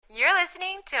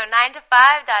listening to a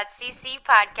 9to5.cc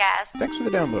podcast. Thanks for the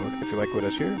download. If you like what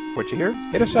you hear,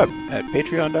 hit us up at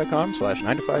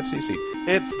patreon.com/9to5cc.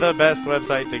 It's the best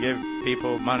website to give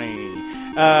people money.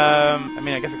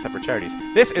 I guess except for charities.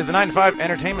 This is the 9 to 5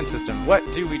 entertainment system. What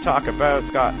do we talk about,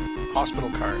 Scott? Hospital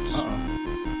cards.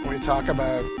 Uh-oh. We talk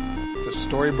about the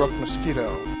Storybrooke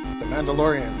Mosquito, The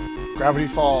Mandalorian, Gravity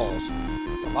Falls,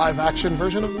 the live-action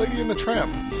version of Lady and the Tramp,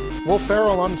 Will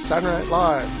Ferrell on Saturday Night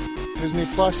Live, Disney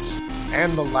Plus,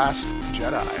 and The Last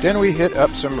Jedi. Then we hit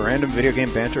up some random video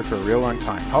game banter for a real long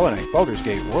time. Hollow Knight, Baldur's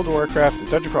Gate, World of Warcraft,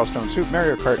 Dungeon Crawl Stone Soup,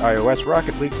 Mario Kart iOS,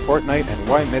 Rocket League, Fortnite, and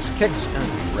Why Miss Kicks, and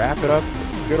we wrap it up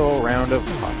with a good old round of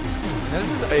pop. Now,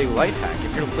 this is a life hack.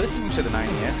 If you're listening to the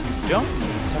 9ES, you don't need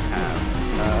to have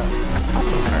a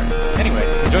hospital card. Anyway,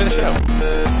 enjoy the show.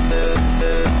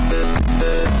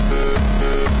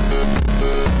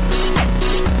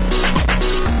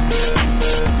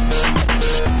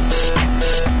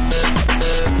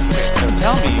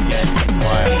 Tell me again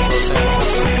why I'm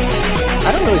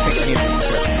I don't really think it needs this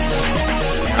discussion.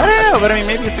 I don't know, but I mean,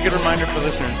 maybe it's a good reminder for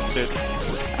listeners to...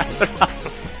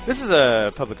 This is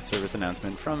a public service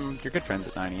announcement from your good friends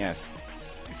at 9ES.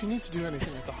 If you need to do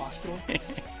anything at the hospital,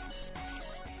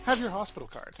 have your hospital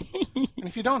card. And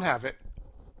if you don't have it,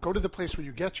 go to the place where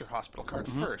you get your hospital card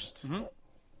first. Mm-hmm.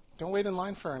 Don't wait in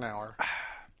line for an hour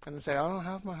and then say, I don't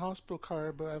have my hospital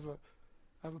card, but I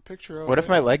have a picture of it. What if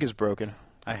my leg is broken?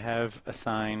 I have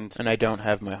assigned... And I don't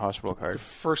have my hospital card. The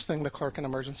first thing the clerk in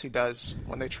emergency does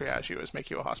when they triage you is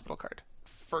make you a hospical card.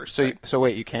 First thing. So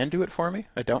wait, you can do it for me?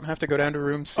 I don't have to go down to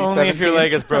room C17? Only if your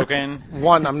leg is broken.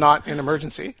 One, I'm not in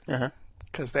emergency.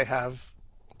 Because they have...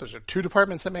 Those are two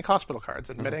departments that make hospital cards,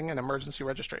 admitting and emergency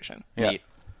registration. Yeah. Neat.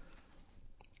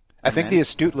 I think the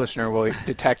astute listener will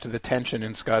detect the tension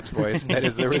in Scott's voice. That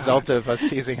is the result of us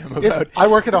teasing him about... I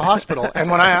work at a hospital, and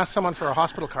when I ask someone for a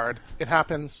hospital card, it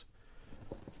happens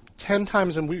 10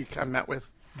 times a week. I'm met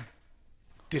with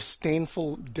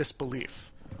disdainful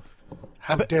disbelief.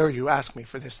 How dare you ask me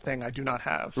for this thing I do not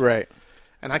have? Right.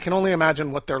 And I can only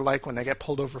imagine what they're like when they get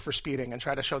pulled over for speeding and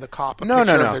try to show the cop a picture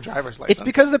of their driver's license. It's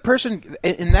because the person,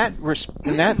 in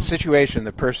that situation,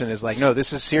 the person is like, no,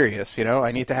 this is serious,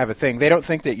 I need to have a thing. They don't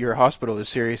think that your hospital is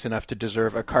serious enough to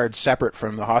deserve a card separate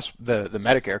from the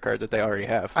Medicare card that they already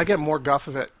have. I get more guff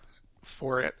of it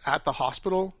for it at the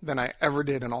hospital than I ever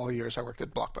did in all the years I worked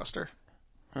at Blockbuster.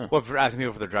 Huh. What, for asking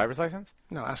people for their driver's license?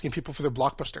 No, asking people for their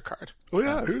Blockbuster card. Oh,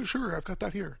 yeah, sure, I've got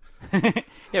that here. Yeah,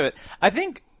 but I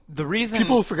think the reason...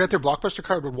 People who forget their Blockbuster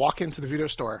card would walk into the video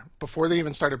store before they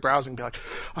even started browsing and be like,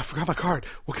 I forgot my card.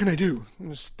 What can I do?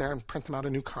 And just there and print them out a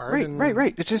new card.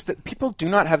 Right. It's just that people do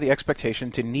not have the expectation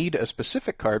to need a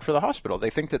specific card for the hospital. They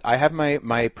think that I have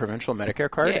my provincial Medicare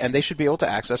card, and they should be able to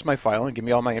access my file and give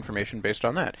me all my information based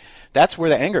on that. That's where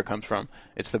the anger comes from.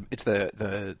 It's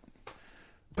the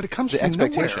But it comes the from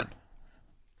expectation. Nowhere.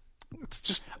 It's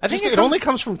just. I think it only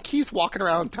comes from Keith walking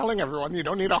around telling everyone you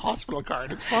don't need a hospital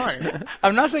card. It's fine.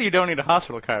 I'm not saying you don't need a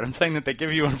hospital card. I'm saying that they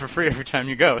give you one for free every time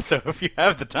you go. So if you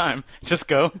have the time, just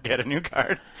go get a new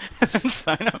card and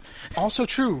sign up. Also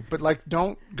true, but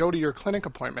don't go to your clinic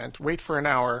appointment. Wait for an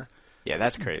hour. Yeah,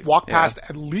 that's crazy. Walk past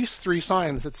at least 3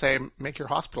 signs that say "Make your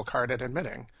hospital card at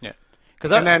admitting." Yeah.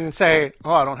 And then say,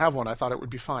 "Oh, I don't have one. I thought it would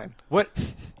be fine." What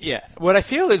I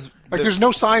feel is... there's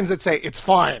no signs that say, it's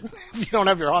fine if you don't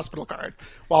have your hospital card.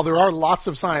 While there are lots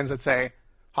of signs that say,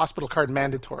 hospital card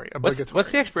mandatory, obligatory.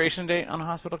 What's the expiration date on a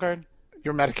hospital card?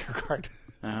 Your Medicare card.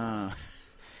 Oh.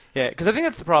 Yeah, because I think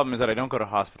that's the problem is that I don't go to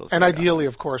hospitals. And ideally,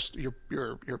 of course, your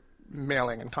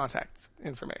mailing and contact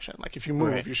information. Like if you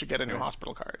move, you should get a new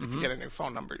hospital card. If you get a new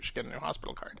phone number, you should get a new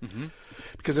hospital card.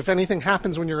 Because if anything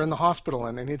happens when you're in the hospital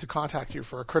and they need to contact you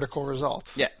for a critical result,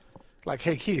 like,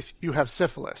 hey, Keith, you have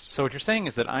syphilis. So what you're saying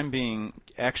is that I'm being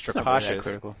extra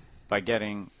cautious by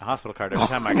getting a hospital card every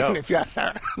time I go.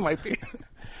 Sarah, might be.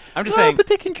 I'm just saying. But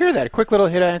they can cure that. A quick little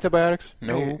hit of antibiotics.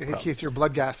 Hey, Keith, your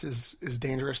blood gas is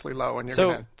dangerously low, and you're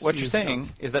so going to. What you're saying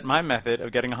is that my method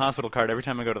of getting a hospital card every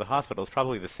time I go to the hospital is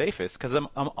probably the safest because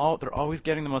they're always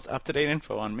getting the most up-to-date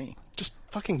info on me. Just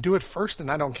fucking do it first, and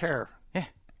I don't care. Yeah.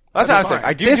 That's what I was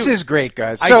saying. This is great,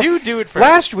 guys. So I do it first.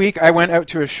 Last week, I went out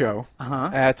to a show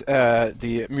at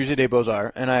the Musée des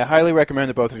Beaux-Arts, and I highly recommend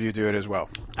that both of you do it as well.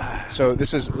 So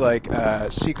this is like a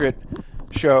secret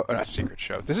show. Not secret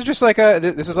show. This is just like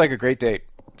a great date.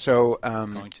 So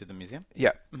going to the museum?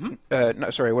 Yeah. No,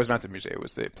 sorry, it was not the museum. It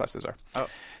was the Place des Arts. Oh.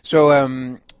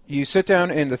 So you sit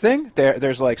down in the thing.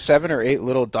 There's like 7 or 8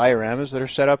 little dioramas that are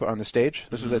set up on the stage.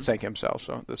 This was at St. Kim Cell,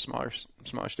 so the smaller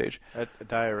stage. A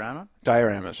diorama?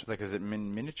 Dioramas. Like, is it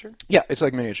miniature? Yeah, it's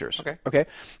like miniatures. Okay. Okay.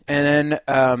 And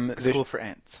then School for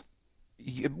ants.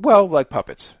 Well, like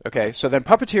puppets. Okay, so then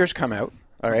puppeteers come out.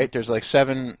 All right, there's like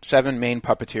seven main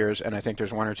puppeteers, and I think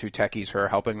there's one or two techies who are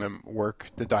helping them work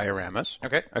the dioramas.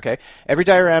 Okay. Every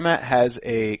diorama has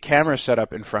a camera set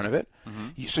up in front of it,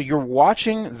 so you're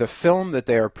watching the film that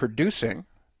they are producing.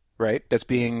 Right, that's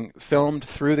being filmed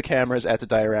through the cameras at the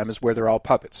dioramas where they're all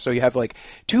puppets. So you have like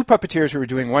two puppeteers who are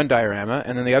doing one diorama,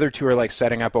 and then the other two are like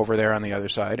setting up over there on the other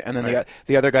side, and then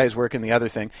the other guy is working the other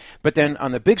thing. But then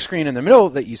on the big screen in the middle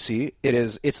that you see,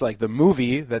 it's like the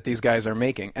movie that these guys are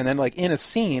making, and then like in a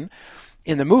scene.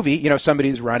 In the movie,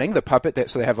 somebody's running the puppet,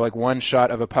 so they have like one shot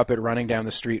of a puppet running down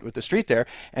the street with the street there,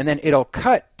 and then it'll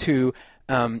cut to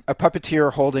a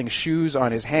puppeteer holding shoes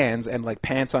on his hands and like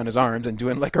pants on his arms and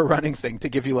doing like a running thing to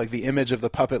give you like the image of the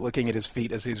puppet looking at his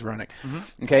feet as he's running.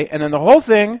 Okay, and then the whole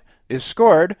thing is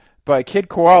scored by Kid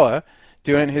Koala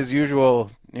doing his usual,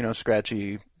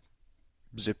 scratchy,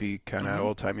 zippy kind of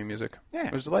old-timey music. Yeah,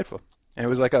 it was delightful. And it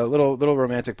was like a little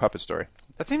romantic puppet story.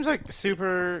 That seems like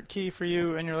super key for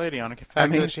you and your lady, Annika. The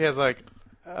fact that she has like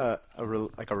a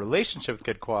relationship with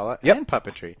Kid Koala and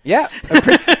puppetry. Yeah,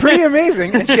 pretty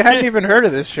amazing. And she hadn't even heard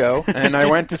of this show. And I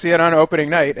went to see it on opening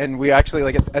night. And we actually,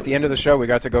 like at the end of the show, we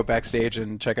got to go backstage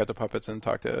and check out the puppets and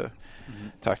talk to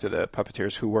the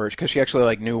puppeteers who were, because she actually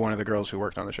like knew one of the girls who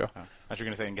worked on the show. Oh, I thought you were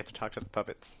going to say and get to talk to the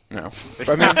puppets. No,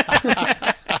 I mean,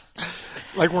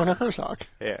 like Werner Herzog.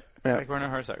 Yeah. Like Werner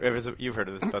Herzog. You've heard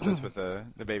about this with the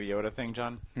Baby Yoda thing,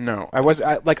 John? No,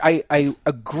 I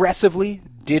aggressively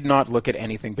did not look at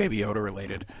anything Baby Yoda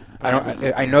related.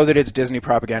 I know that it's Disney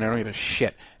propaganda. I don't give a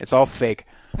shit. It's all fake.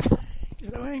 He's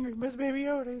so angry, Miss Baby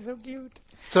Yoda. He's so cute.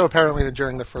 So apparently,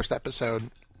 during the first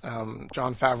episode, Jon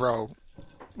Favreau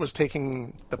was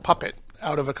taking the puppet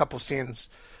out of a couple scenes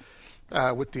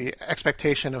with the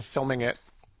expectation of filming it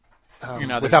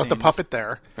without the puppet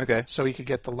there. Okay. So he could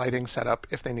get the lighting set up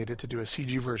if they needed to do a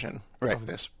CG version of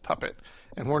this puppet.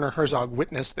 And Werner Herzog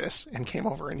witnessed this and came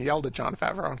over and yelled at Jon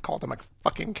Favreau and called him a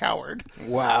fucking coward.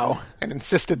 Wow. And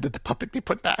insisted that the puppet be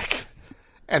put back.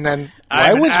 And then...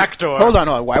 I'm an actor. Hold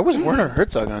on. Why was Werner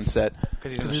Herzog on set?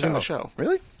 Because he's in the show.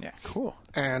 Really? Yeah. Cool.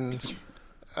 And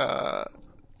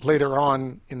later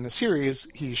on in the series,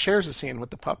 he shares a scene with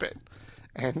the puppet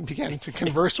and began to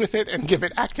converse with it and give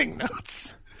it acting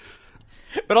notes.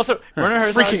 But also, Werner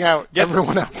Herzog freaking out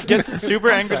everyone else. Gets super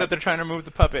angry that they're trying to remove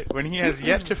the puppet when he has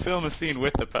yet to film a scene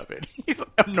with the puppet.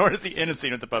 Nor is he in a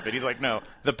scene with the puppet. He's like, no,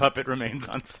 the puppet remains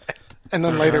on set. And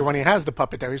then later, when he has the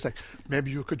puppet there, he's like, maybe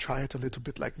you could try it a little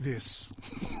bit like this.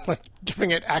 Like,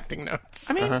 giving it acting notes.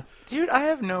 I mean, dude, I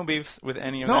have no beefs with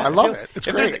any of that. No, I love it. It's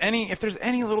great. If there's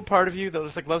any little part of you that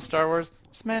just loves Star Wars,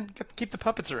 just, man, keep the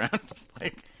puppets around.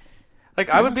 Like,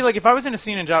 I would be like, if I was in a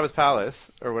scene in Jabba's palace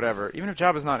or whatever, even if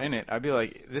Jabba's not in it, I'd be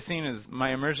like, my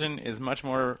immersion is much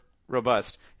more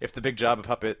robust if the big Jabba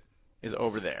puppet is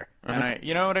over there. And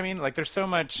you know what I mean? Like, there's so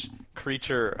much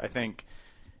creature, I think,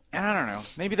 and I don't know,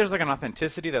 maybe there's like an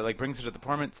authenticity that like brings it to the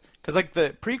performance, because like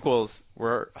the prequels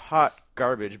were hot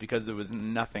garbage because there was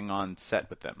nothing on set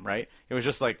with them, right? It was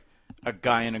just like a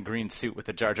guy in a green suit with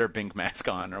a Jar Jar Binks mask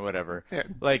on or whatever. Yeah,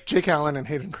 like Jake Allen and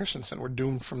Hayden Christensen were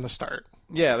doomed from the start.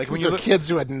 Yeah, like when you look, kids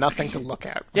who had nothing to look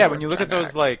at. Yeah, when you look at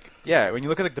those when you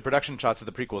look at the production shots of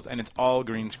the prequels and it's all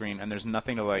green screen and there's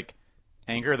nothing to like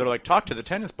anchor, they're like, talk to the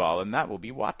tennis ball and that will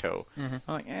be Watto. I'm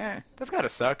like, that's gotta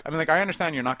suck. I mean, like, I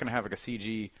understand you're not gonna have like a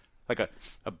CG, like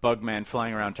a bug man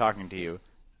flying around talking to you,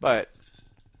 but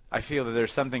I feel that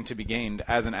there's something to be gained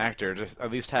as an actor to at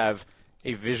least have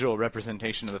a visual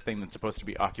representation of the thing that's supposed to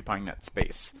be occupying that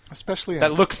space. Especially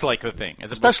that looks like the thing.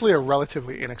 Especially a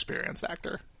relatively inexperienced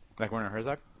actor. Like Werner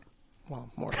Herzog?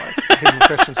 Well, more like Hayden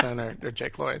Christensen or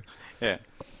Jake Lloyd. Yeah.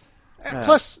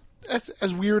 Plus,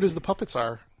 as weird as the puppets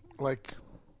are, like,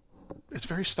 it's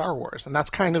very Star Wars, and that's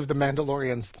kind of the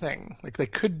Mandalorian's thing. Like, they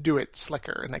could do it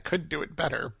slicker, and they could do it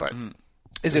better, but...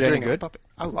 Is it any good?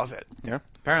 I love it. Yeah.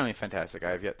 Apparently fantastic.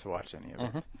 I have yet to watch any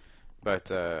of it. But,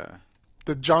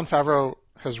 the Jon Favreau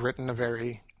has written a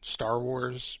very Star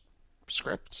Wars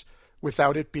script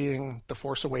without it being The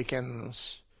Force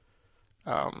Awakens...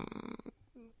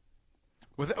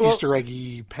 Easter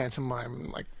eggy pantomime,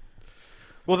 like.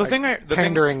 Well,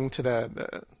 pandering to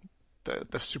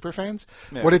the super fans.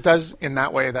 Yeah. What it does in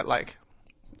that way that like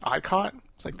I caught,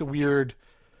 it's like the weird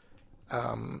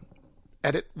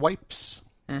edit wipes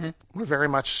were very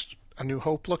much A New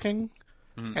Hope looking,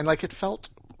 and like it felt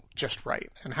just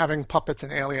right. And having puppets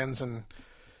and aliens and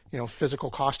physical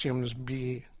costumes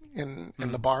be in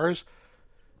the bars.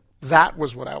 That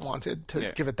was what I wanted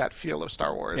to give it that feel of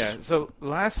Star Wars. Yeah. So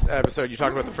last episode, you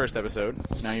talked about the first episode.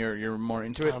 Now you're more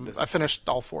into it. I finished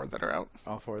all 4 that are out.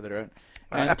 All 4 that are out.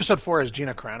 Episode 4 has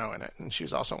Gina Carano in it, and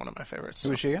she's also one of my favorites.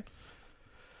 Who is she again?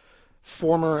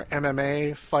 former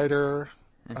MMA fighter,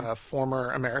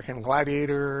 former American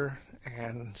Gladiator,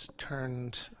 and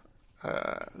turned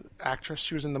actress.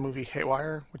 She was in the movie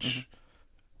Haywire, which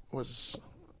was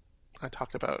I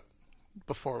talked about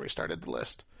before we started the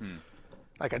list.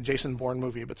 Like a Jason Bourne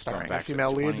movie, but starring a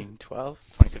female lead. 2012,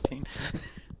 2015.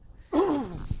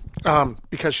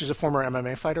 Because she's a former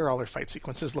MMA fighter, all her fight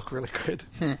sequences look really good.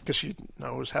 Because she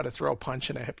knows how to throw a punch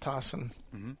and a hip toss and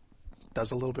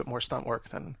does a little bit more stunt work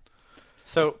than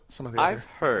So some of the I've other.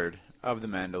 heard of The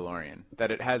Mandalorian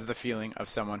that it has the feeling of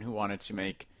someone who wanted to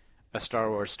make a Star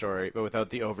Wars story, but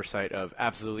without the oversight of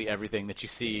absolutely everything that you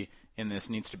see in this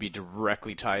needs to be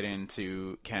directly tied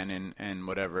into canon and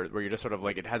whatever, where you're just sort of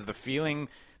like, it has the feeling,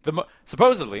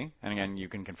 supposedly, and again, you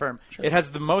can confirm, it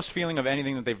has the most feeling of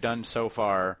anything that they've done so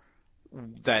far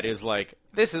that is like,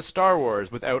 this is Star Wars,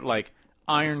 without like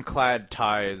ironclad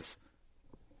ties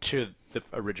to the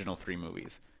original 3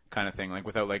 movies kind of thing, like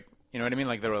without like, you know what I mean?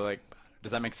 Like they were like,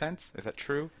 does that make sense? Is that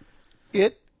true?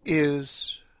 It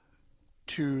is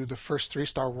to the first 3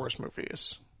 Star Wars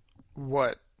movies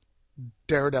what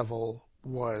Daredevil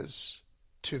was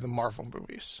to the Marvel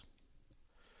movies.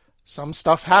 Some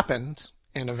stuff happened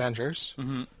in Avengers,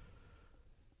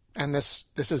 and this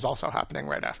is also happening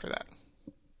right after that.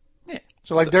 Yeah.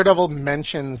 So, like, Daredevil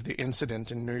mentions the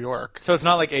incident in New York. So it's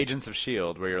not like Agents of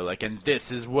S.H.I.E.L.D., where you're like, and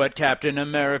this is what Captain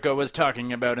America was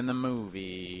talking about in the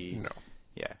movie. No.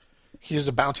 Yeah. He is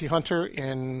a bounty hunter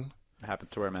in... Happens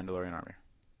to wear Mandalorian armor.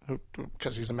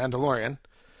 Because he's a Mandalorian.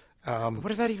 What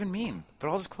does that even mean? They're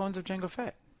all just clones of Jango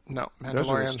Fett. No, Those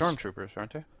are Mandalorians... the stormtroopers,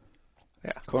 aren't they?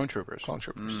 Yeah. Clone troopers. Clone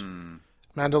troopers.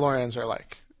 Mandalorians are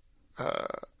like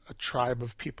a tribe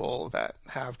of people that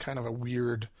have kind of a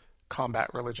weird combat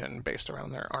religion based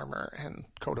around their armor and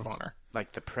code of honor.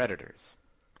 Like the Predators.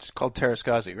 It's called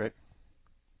Terraskazi, right?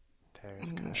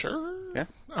 Sure. Yeah.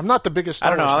 I'm not the biggest Star I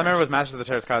don't know. Wars All I fan. remember was Masters of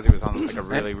the Terraskazi was on like a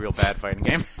really real bad fighting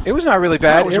game. It was not really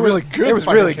bad. it was really good It was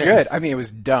fighting really game. good. I mean, it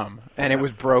was dumb and it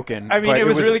was broken. I mean, but it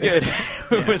was really good.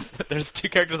 Yeah. It was, there's 2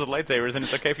 characters with lightsabers, and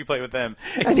it's okay if you play with them.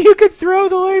 And you could throw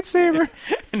the lightsaber.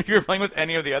 And if you were playing with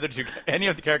any of the other any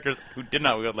of the characters who did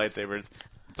not wield lightsabers,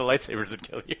 the lightsabers would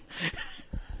kill you.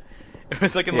 It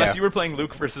was like, unless you were playing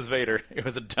Luke versus Vader, it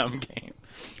was a dumb game.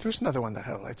 There's another one that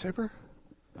had a lightsaber.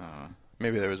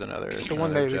 Maybe there was another. The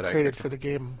one they Jedi created character. for the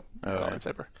game. Oh.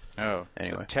 Lightsaber. Oh,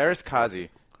 Anyway. so Terraskazi.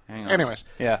 Hang on. Anyways.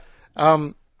 Yeah.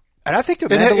 And I think the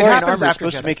It Mandalorian happens armor is after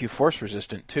supposed Jedi. to make you force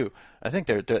resistant too. I think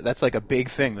that's like a big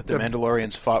thing that the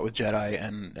Mandalorians fought with Jedi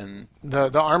and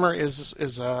The armor is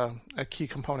a key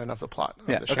component of the plot of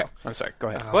the show. Okay. I'm sorry. Go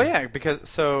ahead. Well, yeah, because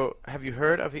so have you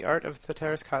heard of the art of the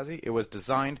Terraskazi? It was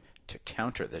designed to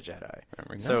counter the Jedi.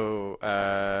 So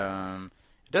it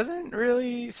doesn't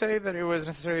really say that it was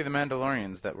necessarily the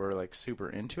Mandalorians that were like super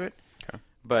into it. Okay.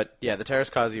 But yeah, the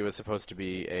Terraskazi was supposed to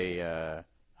be a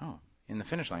in the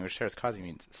Finnish language, Terraskazi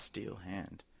means steel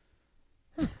hand.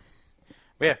 But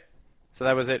yeah, so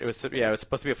that was it. It was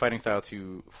supposed to be a fighting style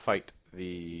to fight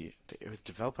the. It was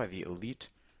developed by the elite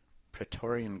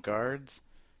Praetorian Guards.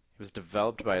 It was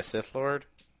developed by a Sith Lord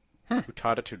who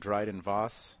taught it to Dryden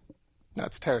Voss.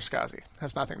 That's Terraskazi.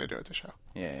 Has nothing to do with the show.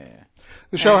 Yeah.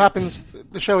 The show happens.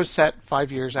 The show is set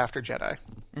 5 years after Jedi.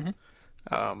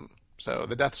 So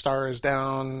the Death Star is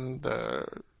down. The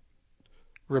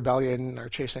Rebellion are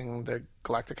chasing the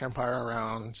Galactic Empire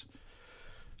around.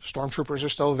 Stormtroopers are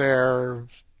still there.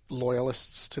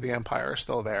 Loyalists to the Empire are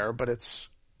still there, but it's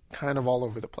kind of all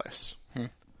over the place.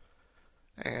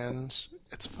 And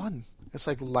it's fun. It's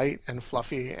like light and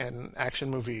fluffy and action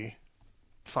movie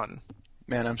fun.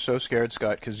 Man, I'm so scared,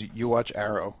 Scott, because you watch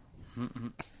Arrow.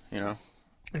 You know.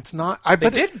 It's not. The I'm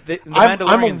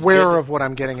Mandalorians aware did. of what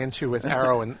I'm getting into with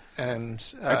Arrow and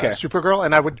Okay. Supergirl,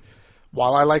 and I would,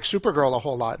 while I like Supergirl a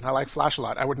whole lot and I like Flash a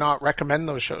lot, I would not recommend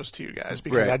those shows to you guys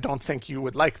because Right. I don't think you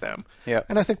would like them. Yeah.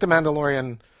 And I think The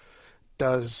Mandalorian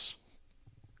does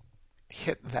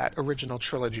hit that original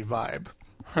trilogy vibe.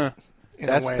 In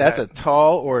That's a way a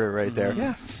tall order right there.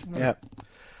 Yeah. Yeah.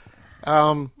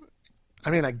 I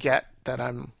mean, I get that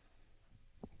I'm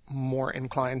more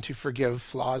inclined to forgive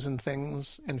flaws in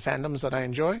things in fandoms that I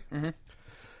enjoy.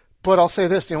 But I'll say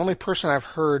this, the only person I've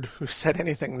heard who said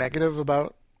anything negative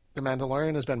about The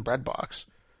Mandalorian has been Breadbox,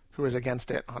 who is against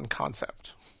it on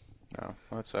concept. Oh,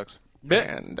 well, that sucks.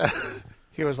 And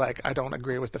he was like, I don't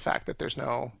agree with the fact that there's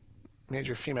no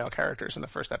major female characters in the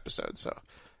first episode, so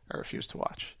I refuse to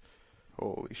watch.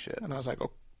 Holy shit. And I was like,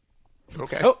 oh,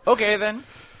 okay. Oh, okay then.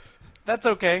 That's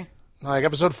okay. Like,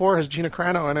 episode 4 has Gina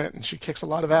Carano in it, and she kicks a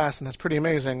lot of ass, and that's pretty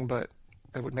amazing, but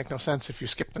it would make no sense if you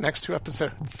skip the next 2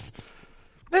 episodes.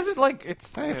 This is like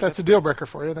it's. Hey, if that's a deal breaker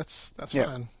for you, that's Yeah.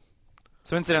 fine.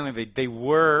 So incidentally, they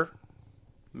were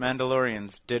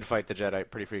Mandalorians did fight the Jedi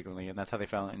pretty frequently, and that's how they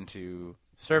fell into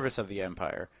service of the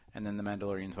Empire. And then the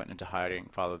Mandalorians went into hiding,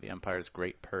 followed the Empire's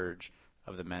great purge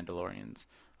of the Mandalorians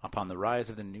upon the rise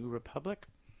of the New Republic.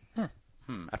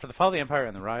 After the fall of the Empire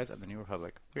and the rise of the New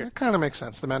Republic. Weird. It kind of makes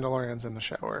sense. The Mandalorians in the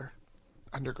show are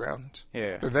underground.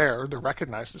 Yeah. They're there. They're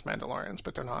recognized as Mandalorians,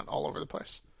 but they're not all over the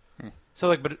place. So,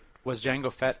 like, but was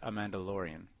Jango Fett a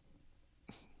Mandalorian?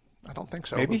 I don't think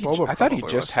so. Maybe but Boba I thought he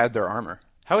probably just was. had their armor.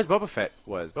 How was Boba Fett?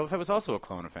 Boba Fett was also a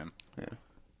clone of him. Yeah.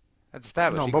 That's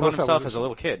established. No, He Boba cloned Fett himself was- as a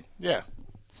little kid. Yeah.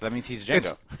 So that means he's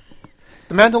Jango.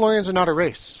 The Mandalorians are not a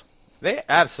race. They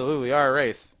absolutely are a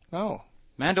race. No.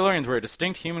 Mandalorians were a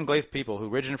distinct human-glazed people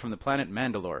who originated from the planet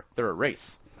Mandalore. They're a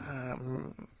race.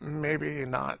 Maybe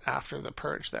not after the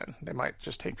purge. Then they might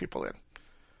just take people in,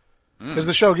 Hmm. because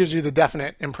the show gives you the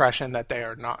definite impression that they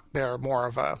are not. They are more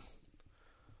of a.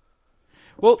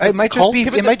 Well, It might just be.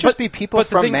 It might just be people but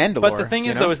the from thing- Mandalore. But the thing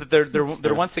is, you know? though, is that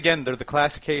they're once again they're the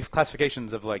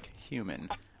classifications of like human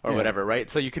or whatever, right?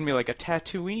 So you can be like a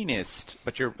Tatooineist,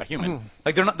 but you're a human.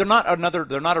 Like they're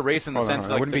not a race in the Hold sense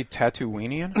on, like wouldn't be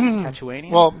Tatooinean? Tatooinean.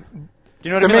 Well, do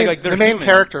you know what I the mean? main, Like they're the main human.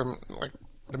 character, like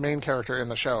the main character in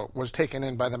the show, was taken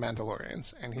in by the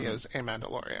Mandalorians, and he is a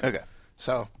Mandalorian. Okay.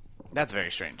 So That's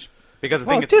very strange because the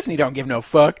Well, thing is, Disney don't give no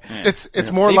fuck.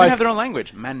 it's more they even like have their own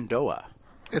language, Mandoa.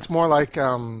 it's more like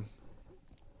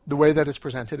the way that it's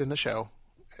presented in the show.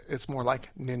 It's more like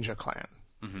Ninja Clan.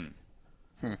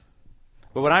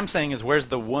 But what I'm saying is, where's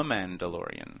the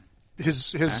Womandalorian?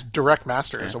 His direct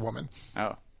master is a woman.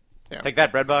 Oh, Yeah. take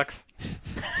that, Breadbox.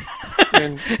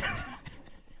 And,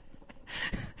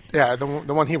 yeah, the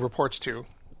one he reports to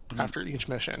after each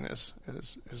mission is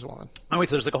a woman. Oh wait,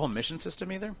 so there's like a whole mission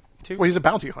system either, too. Well, he's a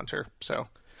bounty hunter, so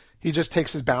he just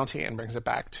takes his bounty and brings it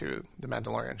back to the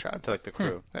Mandalorian tribe. To like the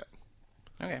crew. Yeah.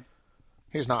 Okay.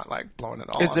 He's not like blowing it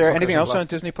all. Is on there hookers anything and else love. on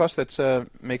Disney Plus that's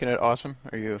making it awesome?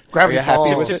 Are you Gravity are you happy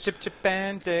Falls. with Chip, it? chip, chip,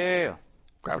 and Dale.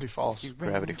 Gravity Falls?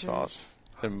 Gravity Falls,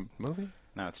 the movie.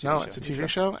 No, it's a TV No, show. it's a TV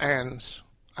show, and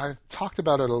I talked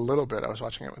about it a little bit. I was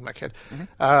watching it with my kid.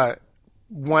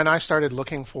 When I started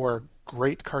looking for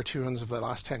great cartoons of the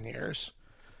last 10 years,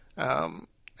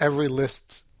 every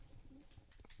list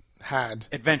had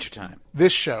Adventure Time.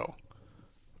 this show,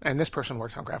 and this person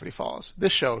worked on Gravity Falls.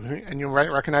 This show, and you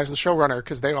recognize the showrunner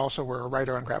because they also were a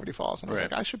writer on Gravity Falls. And I was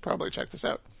Right. like, I should probably check this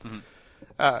out.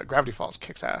 Gravity Falls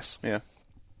kicks ass. Yeah,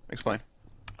 explain.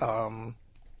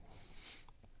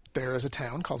 There is a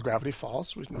town called Gravity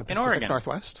Falls in the Pacific Oregon.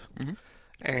 Northwest,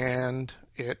 and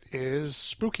it is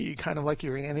spooky, kind of like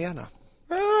Erie, Indiana.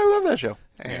 Oh, I love that show.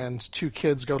 And two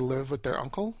kids go to live with their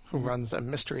uncle, who runs a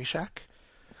mystery shack.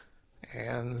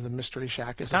 And the mystery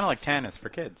shack is It's kind of like Tannis for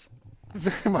kids.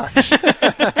 very much,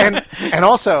 and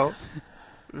also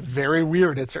very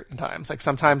weird at certain times. Like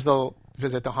sometimes they'll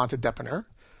visit the haunted Depener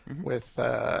with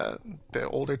the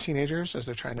older teenagers as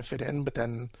they're trying to fit in, but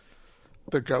then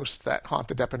the ghosts that haunt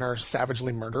the Depener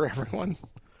savagely murder everyone,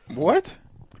 What?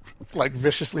 like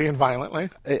viciously and violently.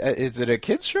 Is it a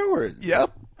kids show or?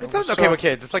 Yep, It's not okay with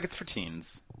kids. It's like it's for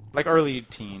teens, like early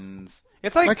teens.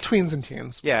 It's like tweens and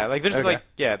teens. yeah, like there's Okay.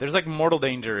 there's like mortal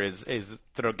danger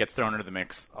gets thrown into the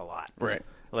mix a lot. Right.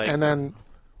 Like And then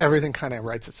everything kind of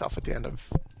writes itself at the end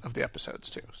of the episodes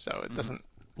too, so it doesn't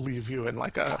leave you in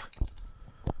like a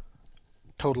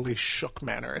totally shook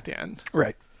manner at the end.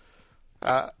 Right.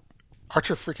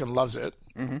 Archer freaking loves it.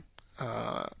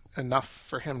 Enough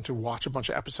for him to watch a bunch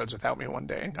of episodes without me one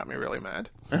day and got me really mad.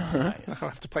 I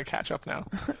have to play catch up now.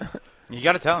 you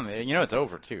got to tell him, it's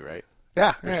over too, right?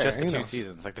 Yeah, It's just the he two knows.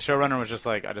 seasons. Like the showrunner was just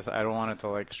like, I don't want it to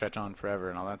like stretch on forever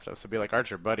and all that stuff. So be like,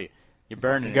 Archer, buddy, you're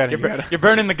burning. You're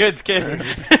burning the goods, kid.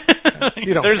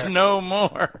 You don't There's care. no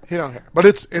more. He don't care, but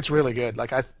it's really good.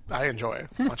 Like I enjoy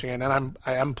watching it, and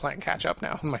I am playing catch up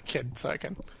now with my kid, so I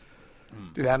can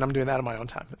do that. And I'm doing that on my own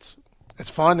time. It's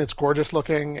fun. It's gorgeous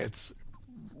looking. It's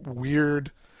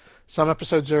weird. Some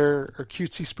episodes are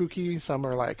cutesy spooky. Some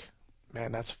are like,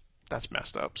 man, that's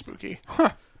messed up spooky.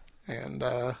 And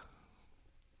I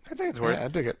think it's worth. yeah, I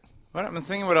dig it. What I'm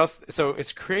thinking, what else? So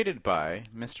it's created by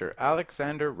Mr.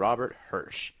 Alexander Robert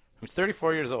Hirsch, who's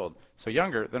 34 years old, so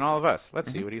younger than all of us. Let's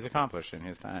see what he's accomplished in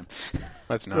his time.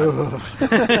 Let's not.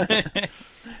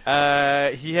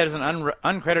 He has an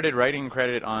uncredited writing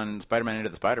credit on Spider-Man Into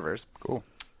the Spider-Verse. Cool.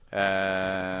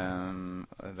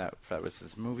 That was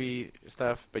his movie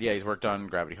stuff. But yeah, he's worked on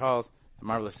Gravity Falls, The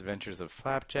Marvelous Adventures of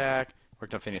Flapjack,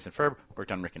 worked on Phineas and Ferb,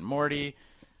 worked on Rick and Morty.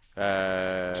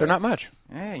 So not much.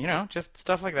 Just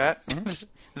stuff like that.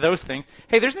 Those things.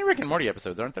 Hey, there's new Rick and Morty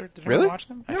episodes, aren't there? Did Really? you watch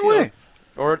them? I No feel way. like-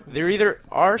 or there either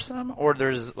are some, or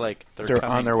there's like They're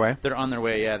on their way? They're on their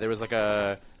way. Yeah, there was like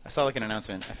a I saw like an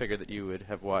announcement. I figured that you would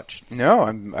have watched. No,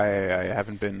 I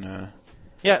haven't been.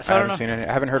 Yeah, so I I haven't don't know. seen any.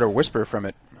 I haven't heard a whisper from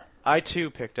it. I too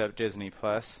picked up Disney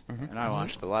Plus, and I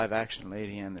watched the live-action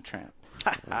Lady and the Tramp.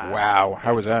 Wow,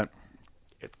 how was that?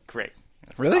 It's great.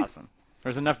 It's Really? awesome. There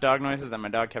was enough dog noises that my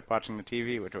dog kept watching the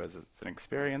TV, which was it's an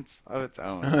experience of its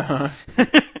own.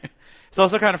 It's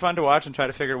also kind of fun to watch and try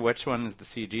to figure which one is the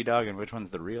CG dog and which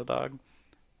one's the real dog.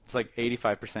 It's like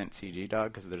 85% CG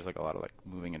dog because there's like a lot of like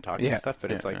moving and talking and stuff,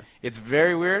 but it's like it's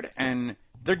very weird, and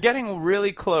they're getting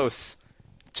really close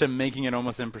to making it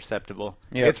almost imperceptible.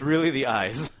 Yep. It's really the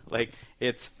eyes. Like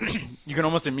it's you can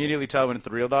almost immediately tell when it's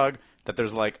the real dog that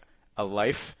there's like a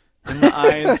life in the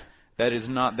eyes that is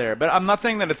not there. But I'm not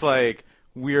saying that it's like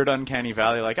weird uncanny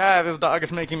valley like this dog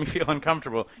is making me feel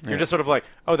uncomfortable. You're just sort of like,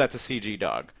 oh, that's a CG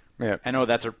dog. Yeah. And oh,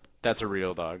 that's a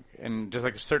real dog. And just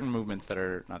like certain movements that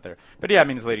are not there. But yeah, I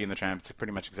mean it's Lady and the Tramp. It's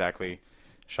pretty much exactly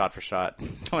shot for shot.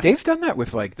 They've done that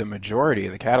with like the majority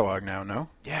of the catalog now, no?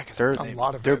 Yeah, because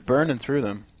they're burning through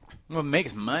them. Well, it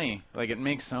makes money. Like, it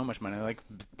makes so much money. Like,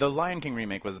 the Lion King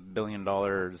remake was $1 billion.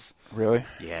 Really?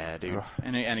 Yeah, dude. Ugh.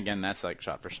 And again, that's like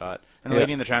shot for shot. And the Yeah.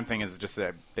 Lady and the Tramp thing is just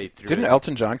that they threw Didn't it.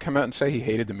 Elton John come out and say he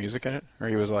hated the music in it, or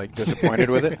he was like disappointed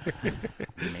with it?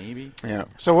 Maybe. Yeah.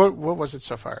 So what was it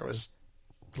so far? It was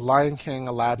Lion King,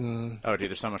 Aladdin, Oh, dude,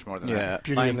 there's so much more than Yeah. that.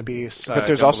 Beauty and the Beast. But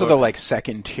there's Jungle also the Book. like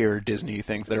second tier Disney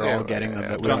things that are Yeah, all getting yeah, them. yeah.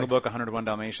 That we Jungle like. Book, 101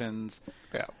 Dalmatians.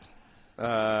 Yeah.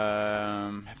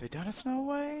 Have they done a Snow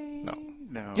White?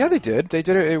 No. Yeah, they did. They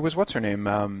did it. It was what's her name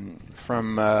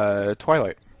from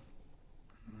Twilight.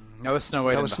 That was Snow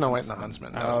White. That was and Snow White and the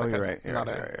Huntsman. Huntsman. That was Oh, like you're right, you're not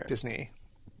right, a you're right. Disney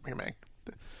remake.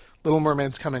 Little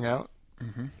Mermaid's coming out.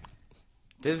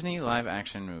 Disney live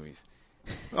action movies.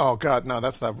 Oh God, no,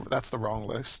 that's the wrong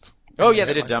list. Oh, yeah,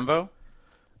 they did Dumbo.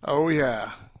 Oh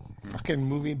yeah, fucking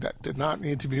movie that did not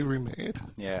need to be remade.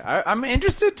 Yeah, I'm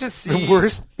interested to see.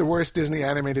 The worst Disney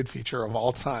animated feature of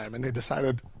all time, and they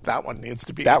decided that one needs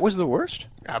to be. That was the worst.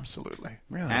 Absolutely.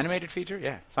 Really? Animated feature?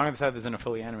 Yeah. Song of the South isn't a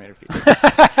fully animated feature.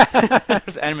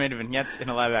 There's animated vignettes in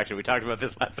a live action. We talked about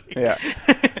this last week. Yeah.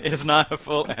 It is not a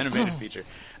full animated feature.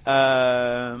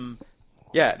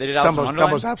 Yeah, they did Alice in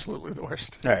Wonderland. Dumbo's absolutely the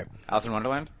worst. All right. Alice in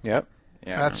Wonderland? Yep.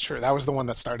 Yeah. That's true. That was the one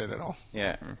that started it all.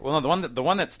 Yeah. Well, no, the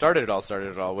one that started it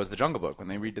all was The Jungle Book, when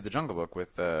they redid The Jungle Book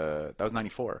with, that was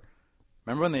 94.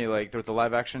 Remember when they, like, there was the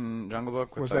live action Jungle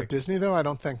Book? With, Was like, that Disney though? I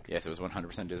don't think. Yes, it was 100%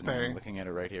 Disney. There. I'm looking at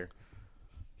it right here.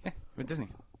 Yeah, with Disney.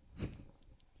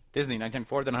 Disney,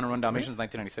 1904, then 101 Dalmatians,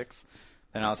 1996.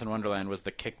 Then Alice in Wonderland was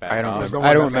the kickback. I don't Was remember. the one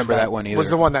I don't that remember that one either. Was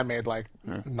the one that made like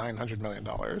 $900 million.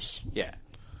 Yeah.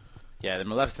 Yeah, the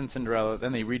Maleficent, Cinderella.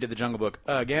 Then they redid The Jungle Book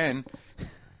again.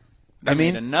 I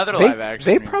mean, made another they, live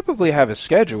action. They probably have a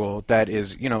schedule that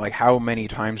is, like how many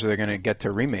times are they going to get to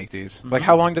remake these? Like,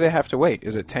 how long do they have to wait?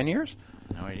 Is it 10 years?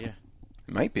 No idea.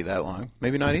 It might be that long.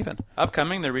 Maybe not even.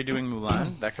 Upcoming, they're redoing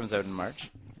Mulan. That comes out in March.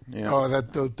 Yeah. Oh,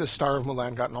 that the star of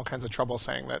Mulan got in all kinds of trouble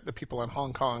saying that the people in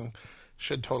Hong Kong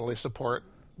should totally support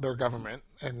their government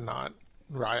and not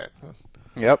riot.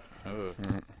 Yep. Oh.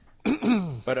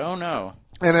 But oh no.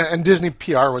 And Disney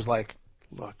PR was like,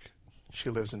 look, she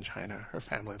lives in China. Her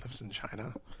family lives in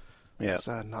China. Yeah. Let's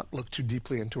not look too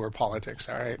deeply into her politics,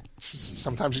 all right?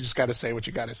 Sometimes you just got to say what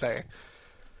you got to say.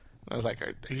 I was like,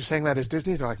 are you saying that as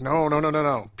Disney? They're like,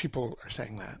 no. People are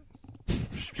saying that.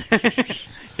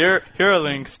 Here are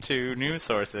links to news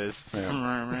sources.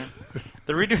 Yeah.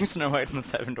 They're redoing Snow White and the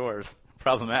Seven Dwarfs.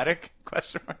 Problematic?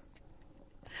 Question mark.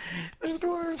 There's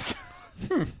dwarves.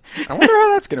 I wonder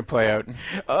how that's going to play out.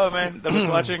 Oh man, I was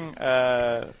watching.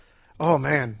 Oh,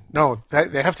 man. No,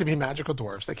 they have to be magical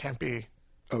dwarves. They can't be...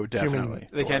 Oh, definitely.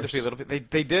 They can't just be a little bit.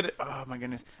 They did. Oh my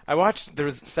goodness! I watched. There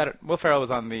was Will Ferrell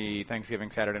was on the Thanksgiving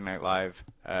Saturday Night Live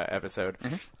episode,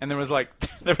 and there was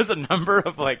a number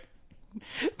of like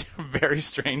very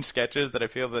strange sketches that I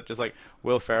feel that just like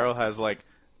Will Ferrell has like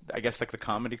I guess like the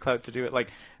comedy clout to do it. Like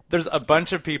there's a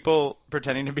bunch of people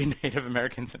pretending to be Native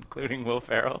Americans, including Will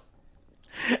Ferrell,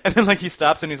 and then like he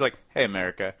stops and he's like, "Hey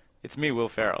America, it's me, Will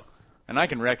Ferrell." And I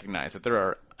can recognize that there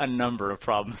are a number of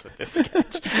problems with this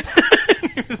sketch.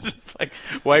 It was just like,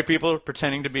 white people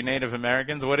pretending to be Native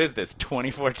Americans? What is this,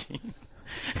 2014?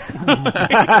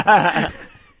 I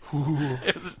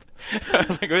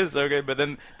was like, this is so good. But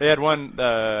then they had one,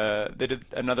 they did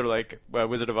another, like,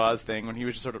 Wizard of Oz thing when he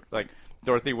was just sort of, like,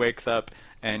 Dorothy wakes up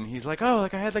and he's like, oh,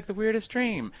 like, I had, like, the weirdest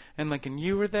dream. And, like, and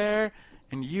you were there.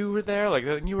 And you were there. Like,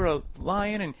 and you were a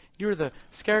lion and you were the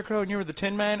scarecrow and you were the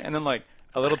Tin Man. And then, like,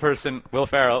 a little person, Will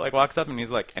Ferrell, like walks up and he's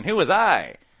like, "And who was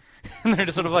I?" And they're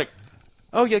just sort of like,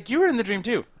 "Oh, yeah, you were in the dream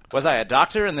too. Was I a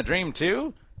doctor in the dream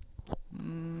too?"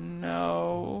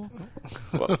 No.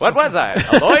 What was I?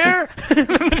 A lawyer?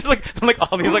 Just like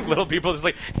all these like little people just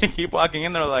like keep walking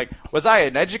in. They're like, "Was I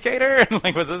an educator?" And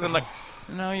like, was this? And like,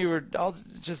 no, you were all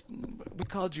just. We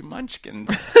called you Munchkins.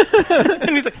 And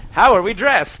he's like, "How are we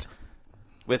dressed?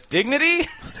 With dignity?"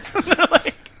 And they're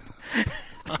like,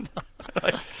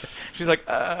 she's like,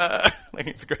 like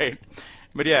it's great,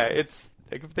 but yeah, it's.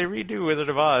 Like if they redo Wizard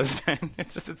of Oz, man,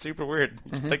 it's super weird.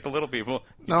 You just take the little people,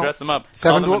 you dress them up,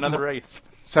 call them another race.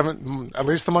 At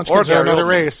least the Munchkins are another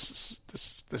race.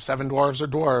 The 7 dwarves are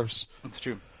dwarves. That's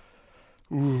true.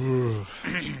 Ooh.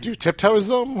 Do you tiptoes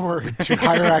them, or do you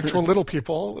hire actual little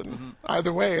people? And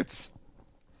either way, it's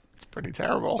pretty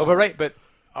terrible. Oh, but right, but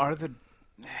are the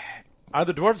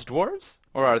dwarves,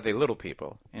 or are they little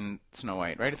people in Snow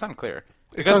White? Right, it's unclear.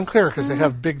 It's unclear because they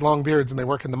have big, long beards and they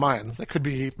work in the mines. They could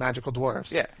be magical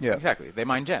dwarves. Yeah, exactly. They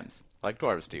mine gems, like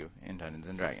dwarves do in Dungeons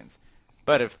 & Dragons.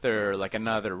 But if they're like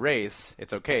another race,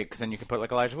 it's okay, because then you can put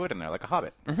like Elijah Wood in there, like a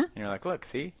hobbit. And you're like, look,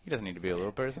 see? He doesn't need to be a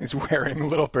little person. He's wearing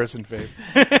little person face.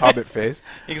 Hobbit face.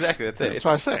 Exactly, that's it. That's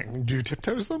what I was saying. Do you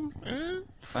tiptoes them?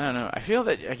 I don't know. I feel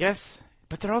that, I guess...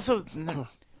 But they're also...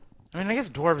 I mean, I guess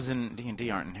dwarves in D&D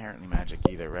aren't inherently magic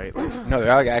either, right? Like, No,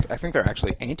 I think they're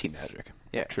actually anti-magic.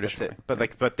 yeah, traditionally. That's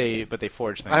it. But they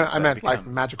forge things. I meant become... like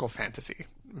magical fantasy.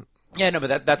 Yeah, no,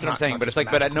 but that's what I'm saying. not But it's just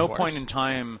like, but at no magical point dwarves. in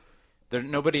time,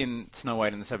 nobody in Snow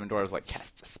White and the Seven Dwarfs like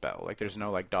casts a spell. Like, there's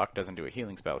no like Doc doesn't do a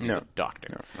healing spell. He's No. a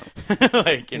doctor. No.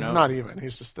 Like, you He's know, not even.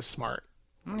 He's just the smart.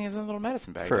 He has a little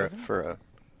medicine bag. For doesn't he?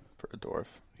 a dwarf.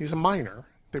 He's a miner.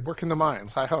 They work in the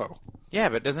mines. Hi ho. Yeah,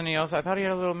 but doesn't he also? I thought he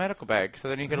had a little medical bag, so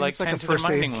then he could like It's like tend a to their first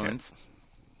aid mining kit. wounds.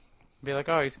 Be like,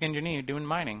 oh, you skinned your knee doing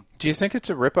mining. Do you think it's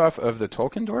a ripoff of the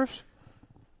Tolkien dwarfs?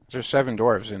 There's 7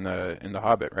 dwarves in the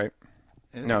Hobbit, right?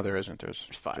 No, there isn't. There's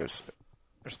 5. There's...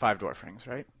 There's 5 dwarf rings,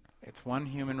 right? It's 1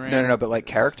 human ring. No, but like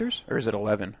characters, or is it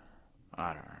 11?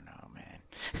 I don't know,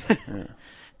 man.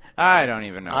 I don't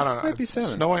even know. I don't know. Might be 7.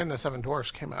 Snow White and the Seven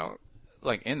Dwarfs came out.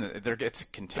 Like it's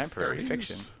contemporary 30s?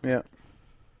 fiction. Yeah.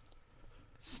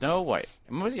 Snow White.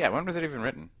 When was it even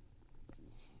written?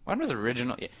 When was the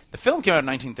original? Yeah, the film came out in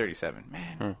 1937.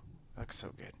 Man, looks so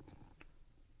good.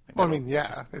 Like, Well, I mean,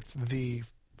 yeah, it's the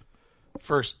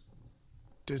first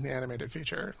Disney animated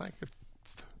feature. Like,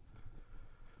 it's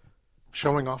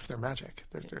showing off their magic,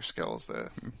 their skills. The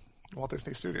Walt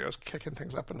Disney Studios kicking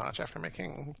things up a notch after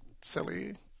making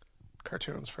silly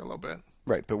cartoons for a little bit.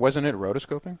 Right, but wasn't it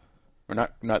rotoscoping? Or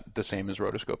not the same as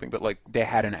rotoscoping, but like they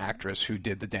had an actress who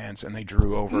did the dance and they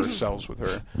drew over cells with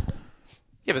her.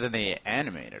 Yeah, but then they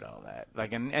animated all that.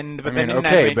 Like, but I they mean, didn't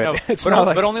okay, animate. but No, it's but, not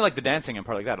like- but only like the dancing and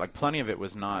part like that. Like, plenty of it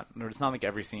was not. It's not like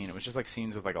every scene. It was just like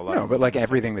scenes with like a lot. No, of but like movement.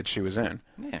 everything that she was in.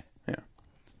 Yeah. Yeah.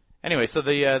 Anyway, so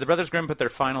the Brothers Grimm put their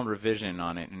final revision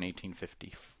on it in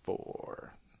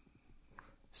 1854.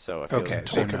 So I feel Okay, like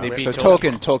so, they beat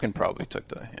Tolkien probably took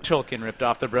the hint. Tolkien ripped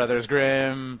off the Brothers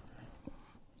Grimm.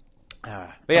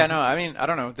 But yeah, no, I mean, I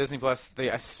don't know. Disney Plus,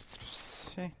 Yeah,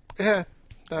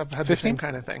 I've had the 15? same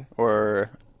kind of thing.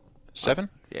 Or 7?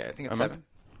 yeah, I think it's A month?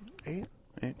 7.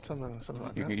 8? Something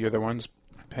like that. You're the ones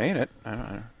paying it. I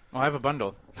don't know. Well, I have a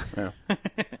bundle. Yeah.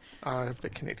 I have the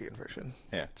Canadian version.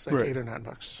 Yeah. It's like Right. $8 or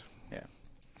 $9.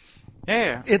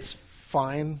 Yeah. It's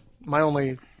fine. My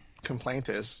only complaint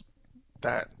is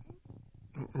that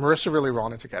Marissa really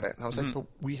wanted to get it, and I was like, but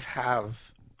we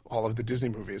have all of the Disney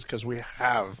movies because we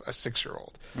have a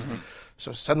 6-year-old.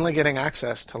 So suddenly getting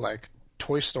access to like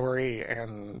Toy Story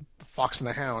and Fox and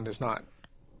the Hound is not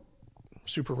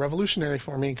super revolutionary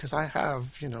for me because I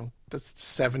have, the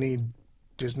 70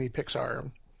 Disney Pixar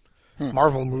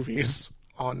Marvel movies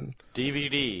on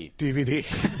DVD. DVD,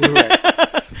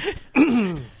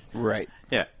 Blu-ray. Right.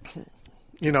 Yeah.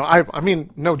 I mean,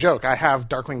 no joke. I have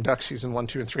Darkwing Duck season 1,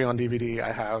 2, and 3 on DVD.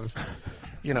 I have,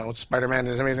 Spider-Man and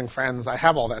His Amazing Friends. I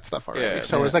have all that stuff already. Yeah,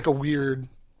 so it was like a weird.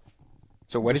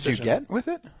 So what did you decision. get with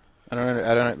it? I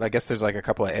don't know. I guess there's like a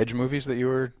couple of Edge movies that you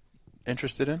were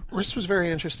interested in. Riss was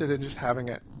very interested in just having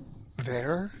it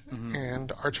there,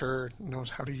 and Archer knows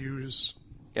how to use.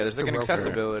 Yeah, there's like The an roper.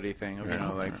 accessibility thing of,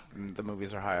 like the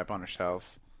movies are high up on a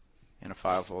shelf in a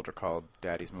file folder called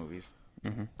Daddy's Movies.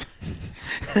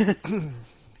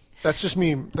 That's just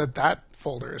me. That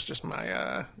folder is just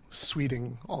my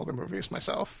sweeting all the movies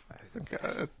myself. I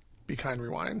think Be Kind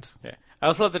Rewind. Yeah, I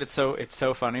also love that it's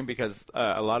so funny because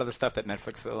a lot of the stuff that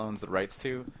Netflix still owns the rights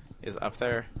to is up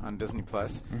there on Disney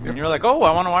Plus. And you're like, oh,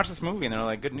 I want to watch this movie, and they're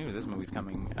like, good news, this movie's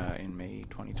coming in May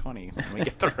 2020 when we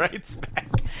get the rights back.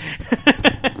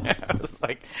 I was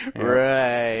like,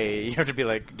 right, you have to be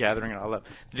like gathering it all up.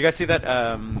 Did you guys see that?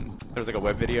 There was like a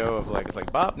web video of like, it's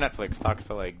like Bob Netflix talks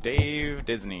to like Dave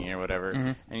Disney or whatever,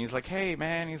 and he's like, hey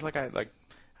man, he's like, I kind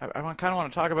of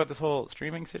want to talk about this whole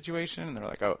streaming situation, and they're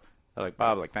like, oh, They're like,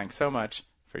 Bob, like, thanks so much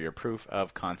for your proof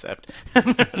of concept.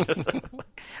 Just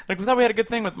like, we thought we had a good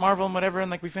thing with Marvel and whatever,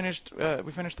 and like we finished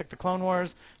like the Clone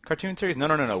Wars cartoon series.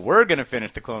 No. We're gonna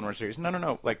finish the Clone Wars series.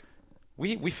 No. Like,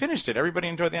 we finished it. Everybody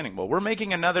enjoyed the ending. Well, we're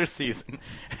making another season.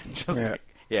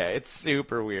 It's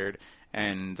super weird.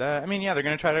 And I mean, yeah, they're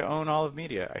gonna try to own all of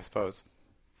media, I suppose.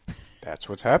 That's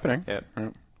what's happening. Yeah.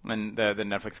 And the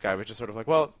Netflix guy was just sort of like,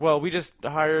 well, we just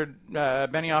hired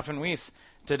Benioff and Weiss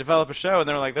to develop a show, and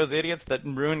they were like, those idiots that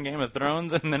ruined Game of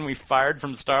Thrones, and then we fired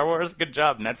from Star Wars. Good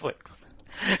job, Netflix.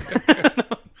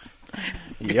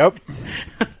 Yep.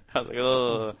 I was like,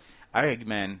 oh,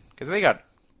 because they got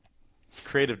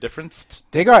creative difference.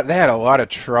 They had a lot of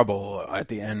trouble at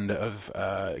the end of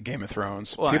Game of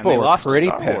Thrones. Well, people and they were lost pretty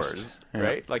Star pissed, Wars,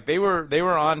 right? Like they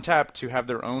were on tap to have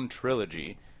their own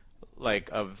trilogy, like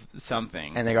of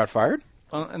something, and they got fired.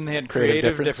 Well, and they had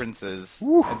Creative differences,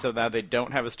 and so now they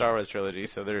don't have a Star Wars trilogy.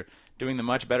 So they're doing the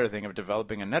much better thing of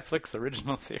developing a Netflix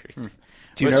original series.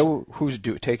 Do you know who's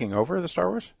taking over the Star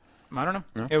Wars? I don't know.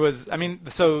 No? It was. I mean,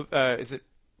 so is it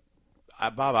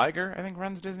Bob Iger? I think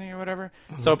runs Disney or whatever.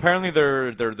 Mm-hmm. So apparently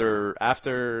they're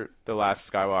after the last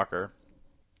Skywalker.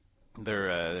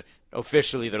 They're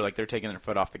officially they're taking their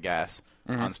foot off the gas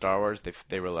on Star Wars.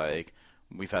 They were like,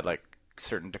 we've had like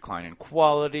certain decline in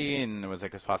quality, and it was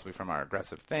like it's possibly from our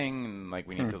aggressive thing, and like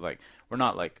we need to like we're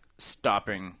not like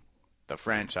stopping the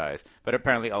franchise, but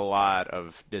apparently a lot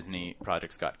of Disney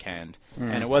projects got canned,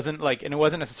 and it wasn't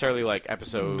necessarily like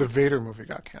episode. The Vader movie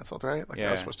got canceled, right? Like Yeah.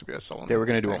 that was supposed to be a solo. They were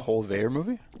going to do a thing. whole Vader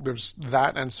movie? There's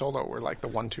that and Solo were like the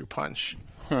 1-2 punch.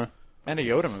 And a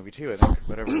Yoda movie too, I think.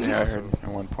 Whatever. Yeah, I heard at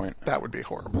one point. That would be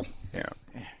horrible. Yeah.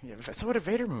 Yeah, so what a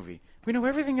Vader movie. We know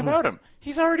everything about him.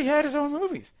 He's already had his own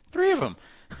movies, 3 of them.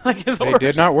 Like They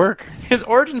did not work. His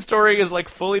origin story is like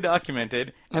fully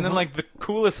documented, and then like the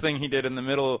coolest thing he did in the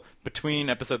middle between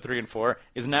episode 3 and 4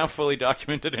 is now fully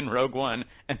documented in Rogue One,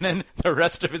 and then the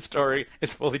rest of his story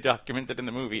is fully documented in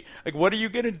the movie. Like, what are you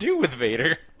gonna do with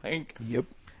Vader? Like, Yep.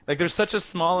 Like, there's such a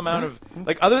small amount of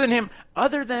like other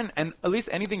than and at least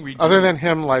anything redeeming. Other than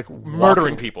him, like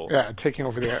Murdering people. Yeah, taking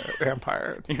over the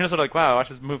empire. You're just sort of like, wow, I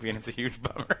watched this movie and it's a huge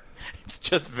bummer. It's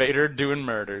just Vader doing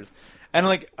murders. And,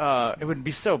 like, it would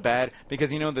be so bad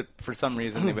because you know that for some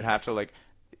reason they would have to, like,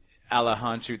 a la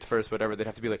Han shoots first, whatever, they'd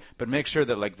have to be like, but make sure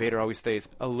that, like, Vader always stays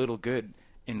a little good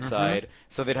inside.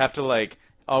 So they'd have to, like,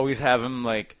 always have him,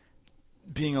 like,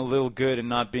 being a little good and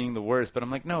not being the worst. But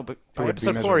I'm like, no, but by would be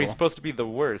episode 4, he's miserable. supposed to be the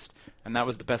worst. And that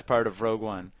was the best part of Rogue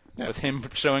One. Yeah. Was him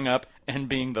showing up and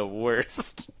being the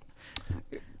worst.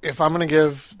 If I'm going to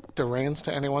give the reins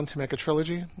to anyone to make a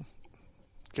trilogy,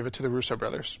 give it to the Russo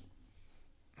brothers.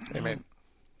 They made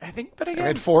I think, but they again,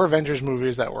 made 4 Avengers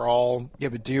movies that were all. Yeah,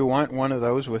 but do you want one of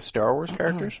those with Star Wars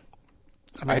characters?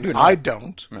 I do not. I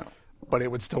don't. No. But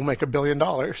it would still make $1 billion.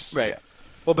 right.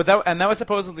 Well, but that was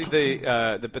supposedly the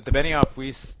Benioff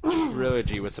Weiss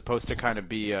trilogy was supposed to kind of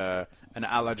be an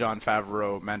a la Jon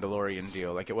Favreau Mandalorian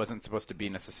deal. Like, it wasn't supposed to be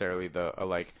necessarily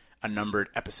a numbered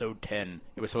episode 10.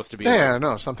 It was supposed to be Yeah,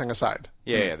 no, something aside.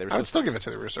 yeah. They were I would supposed still give it to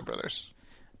the Russo brothers.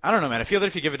 I don't know, man. I feel that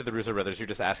if you give it to the Russo brothers, you're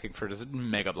just asking for just a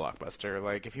mega blockbuster.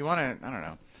 Like, if you want to, I don't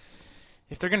know.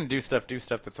 If they're going to do stuff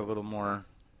that's a little more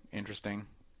interesting.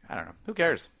 I don't know. Who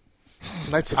cares?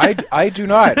 Knights of, I do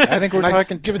not. I think we're Knights,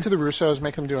 talking. give it to the Russos,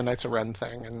 make them do a Knights of Ren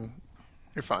thing, and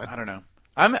you're fine. I don't know.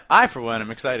 I for one, am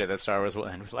excited that Star Wars will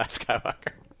end with Last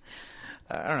Skywalker.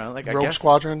 I don't know. Like, I Rogue guess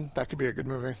Squadron, that could be a good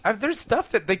movie. there's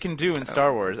stuff that they can do in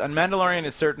Star Wars, and Mandalorian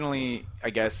is certainly, I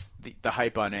guess, the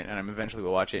hype on it, and I'm eventually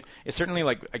will watch it. It's certainly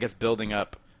like, I guess, building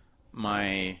up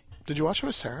my. Did you watch it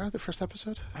with Sarah, the first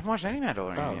episode? I haven't watched any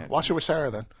Mandalorian yet. Watch it with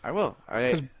Sarah then. I will.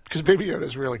 Because Baby Yoda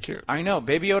is really cute. I know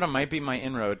Baby Yoda might be my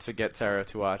inroad to get Sarah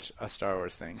to watch a Star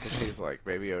Wars thing because she's like,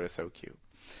 Baby Yoda's so cute.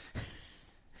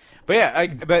 But yeah,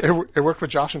 It worked with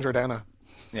Josh and Jordana.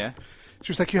 yeah.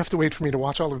 She was like, you have to wait for me to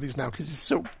watch all of these now because he's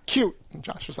so cute. And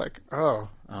Josh was like, oh.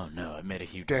 Oh no, I made a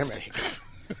huge Damn it. mistake.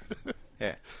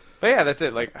 Yeah, but yeah, that's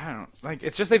it. Like, I don't like.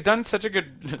 It's just they've done such a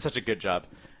good job,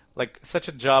 like such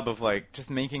a job of like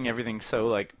just making everything so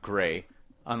like gray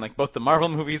on like both the Marvel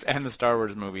movies and the Star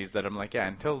Wars movies that I'm like, yeah.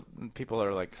 Until people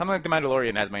are like something like The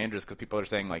Mandalorian has my interest because people are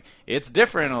saying like it's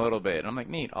different a little bit. And I'm like,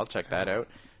 neat, I'll check that out.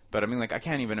 But I mean, like, I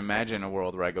can't even imagine a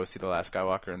world where I go see The Last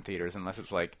Skywalker in theaters unless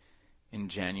it's like in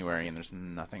January and there's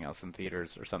nothing else in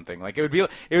theaters or something. Like it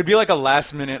would be like a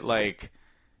last minute like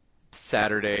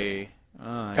Saturday.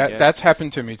 That's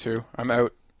happened to me too. I'm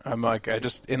out. I'm like, I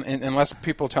just unless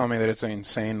people tell me that it's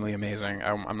insanely amazing,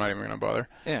 I'm not even going to bother.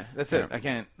 Yeah, that's it. I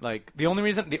can't like the only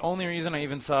reason I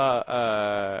even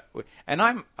saw and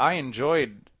I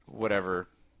enjoyed whatever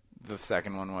the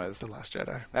second one was. The Last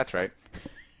Jedi. That's right.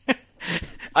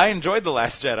 I enjoyed The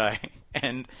Last Jedi,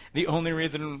 and the only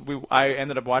reason I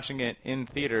ended up watching it in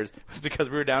theaters was because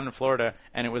we were down in Florida,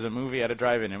 and it was a movie at a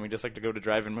drive-in, and we just like to go to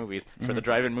drive-in movies for the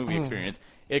drive-in movie experience.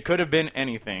 It could have been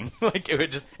anything. Like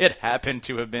it happened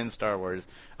to have been Star Wars.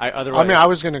 I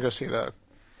was going to go see the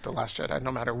Last Jedi,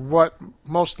 no matter what.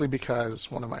 Mostly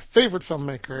because one of my favorite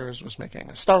filmmakers was making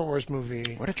a Star Wars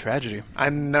movie. What a tragedy! I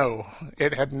know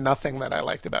it had nothing that I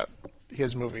liked about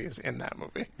his movies in that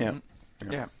movie.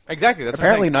 Yeah, exactly. That's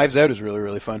apparently Knives Out is really,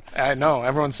 really fun. I know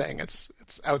everyone's saying it's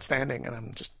outstanding, and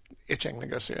I'm just itching to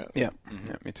go see it. Yeah,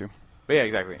 yeah, me too. But yeah,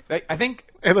 exactly. I think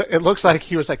it looks like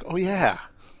he was like, oh yeah,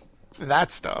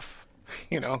 that stuff.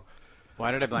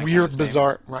 Why did I blank? Weird,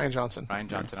 bizarre. Ryan Johnson. Ryan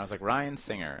Johnson. I was like Ryan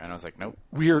Singer, and I was like, nope.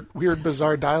 Weird,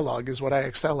 bizarre dialogue is what I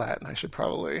excel at, and I should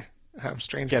probably have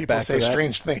strange people say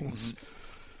strange things.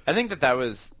 I think that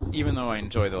was, even though I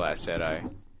enjoy The Last Jedi,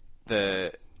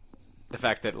 the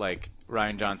fact that like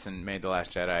Ryan Johnson made The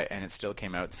Last Jedi and it still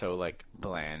came out so like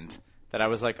bland that I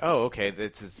was like, oh, okay,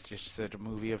 this is just a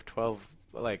movie of 12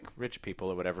 like rich people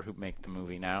or whatever who make the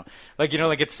movie now. Like,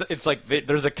 like it's like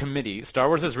there's a committee. Star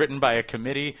Wars is written by a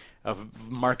committee of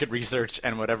market research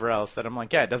and whatever else that I'm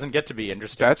like, yeah, it doesn't get to be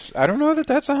interesting. I don't know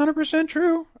that's 100%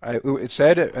 true. It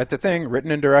said at the thing,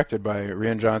 written and directed by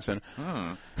Rian Johnson.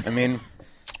 I mean,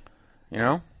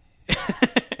 there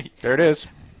it is.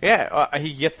 Yeah,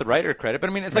 he gets the writer credit, but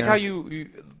I mean, it's like how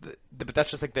but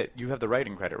that's just like that you have the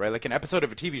writing credit, right? Like an episode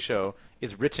of a TV show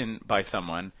is written by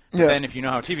someone. But then if you know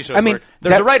how TV shows work,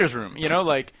 there's a writer's room,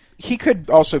 like he could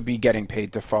also be getting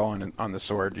paid to fall on the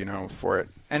sword, for it.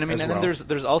 And I mean, and then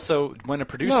there's also when a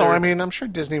producer. No, I mean, I'm sure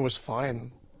Disney was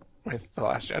fine with The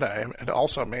Last Jedi. It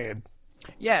also made.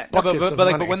 Yeah, no,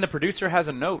 but when the producer has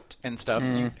a note and stuff,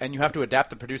 and you have to adapt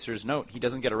the producer's note, he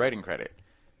doesn't get a writing credit.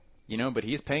 But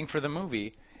he's paying for the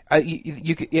movie.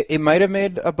 It might have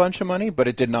made a bunch of money, but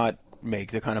it did not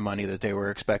make the kind of money that they were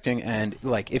expecting. And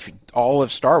like, if all of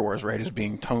Star Wars, right, is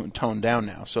being toned down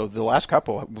now, so the last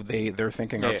couple they're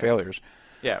thinking are failures.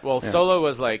 Yeah, well, Solo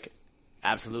was like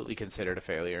absolutely considered a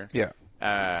failure. Yeah,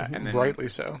 and then, rightly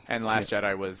so. And Last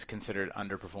Jedi was considered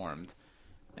underperformed.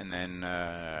 And then,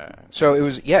 so it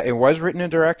was written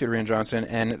and directed, Rian Johnson,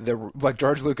 and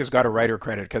George Lucas got a writer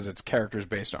credit because it's characters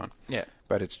based on. Yeah,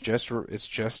 but it's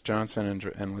just Johnson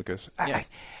and Lucas. Yeah.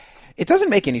 It doesn't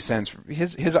make any sense.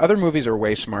 His other movies are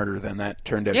way smarter than that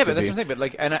turned out to be. Yeah, but that's what I'm saying. But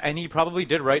like, and he probably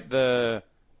did write the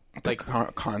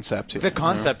concept,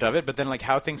 of it. But then like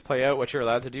how things play out, what you're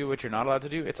allowed to do, what you're not allowed to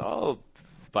do, it's all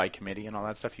by committee and all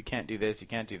that stuff. You can't do this, you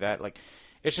can't do that. Like,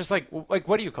 it's just like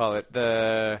what do you call it?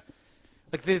 The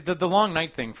long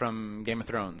night thing from Game of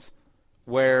Thrones,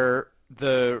 where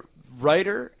the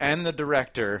writer and the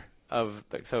director of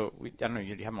I don't know,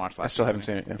 you haven't watched last season. I still haven't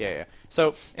seen it. Yeah.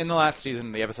 So in the last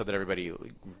season, the episode that everybody,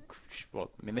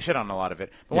 they shit on a lot of it,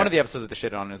 but one of the episodes that they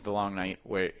shit on is the long night,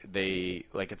 where they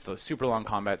it's the super long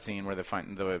combat scene where they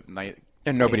find the night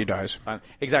and nobody dies.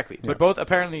 Exactly, but both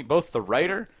the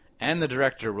writer and the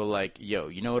director were like, "Yo,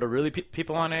 you know what'll really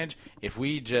people on edge if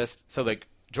we just Jorah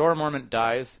Mormont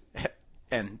dies."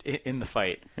 And in the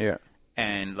fight,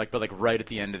 and but right at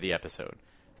the end of the episode,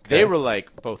 they were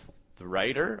like, both the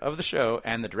writer of the show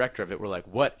and the director of it were like,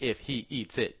 what if he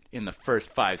eats it in the first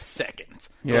 5 seconds?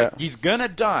 Yeah, like, he's gonna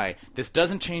die. This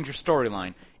doesn't change your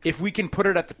storyline. If we can put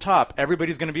it at the top,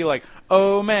 everybody's gonna be like,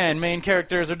 oh man, main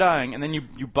characters are dying, and then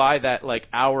you buy that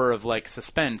hour of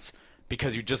suspense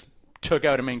because you just took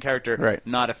out a main character, right?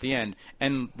 Not at the end.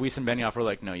 And Weiss and Benioff were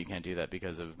like, no, you can't do that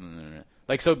because of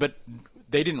but.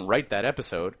 They didn't write that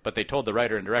episode, but they told the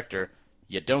writer and director,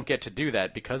 you don't get to do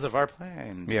that because of our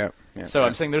plans. Yeah. So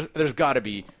I'm saying there's got to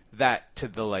be that to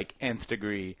the nth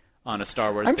degree on a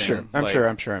Star Wars thing. I'm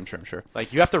sure.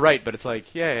 Like, you have to write, but it's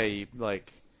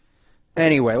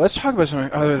Anyway, let's talk about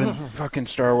something other than fucking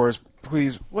Star Wars,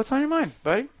 please. What's on your mind,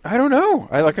 buddy? I don't know.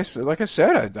 Like I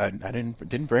said, I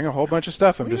didn't bring a whole bunch of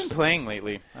stuff. I'm just been playing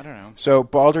lately. I don't know. So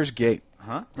Baldur's Gate.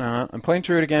 Huh? I'm playing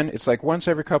through it again. It's like once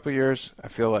every couple of years. I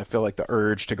feel like the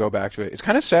urge to go back to it. It's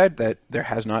kind of sad that there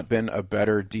has not been a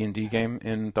better D&D game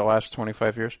in the last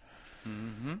 25 years.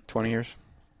 20 years.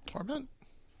 Torment?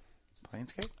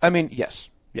 Planescape? I mean, yes,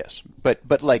 but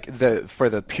for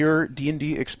the pure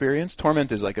D&D experience,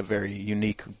 Torment is a very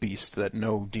unique beast that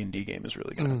no D&D game is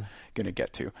really gonna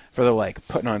get to. For the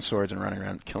putting on swords and running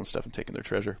around, killing stuff and taking their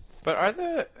treasure. But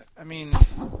are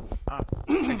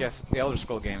I guess the Elder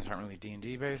Scroll games aren't really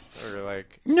D&D based, or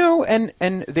No, and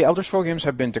the Elder Scroll games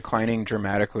have been declining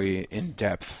dramatically in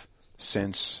depth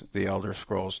since the Elder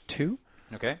Scrolls 2.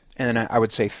 Okay. And I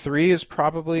would say 3 is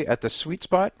probably at the sweet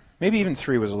spot Maybe even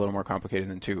 3 was a little more complicated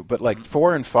than 2. But like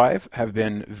 4 and 5 have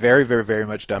been very, very, very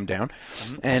much dumbed down,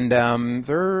 and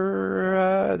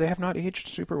they have not aged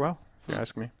super well. If you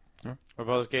ask me. Yeah.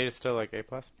 Baldur's Gate is still like A+.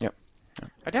 Yep.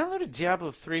 I downloaded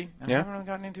Diablo 3 and I haven't really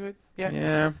gotten into it yet.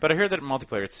 Yeah. But I hear that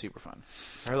multiplayer it's super fun.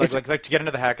 Or like to get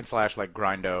into the hack and slash like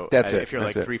grindo. That's it. If you're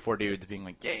That's like it. 3-4 dudes being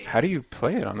like, yay. How do you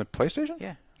play it on the PlayStation?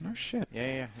 Yeah. No shit.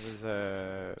 Yeah. It was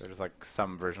there's like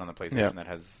some version on the PlayStation that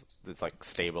has that's like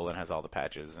stable and has all the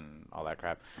patches and all that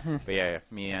crap. But yeah,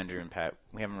 me, Andrew, and Pat,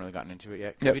 we haven't really gotten into it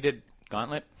yet. 'Cause we did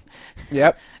Gauntlet.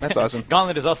 Yep, that's awesome.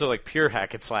 Gauntlet is also like pure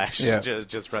hack and slash. Yeah.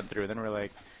 Just run through. And then we're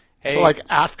like, hey. So, like,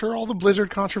 after all the Blizzard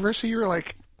controversy, you were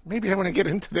like, maybe I want to get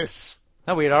into this.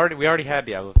 No, we already had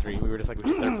Diablo 3. We were just like,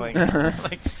 we should start playing.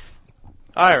 Like,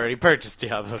 I already purchased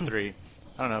Diablo 3.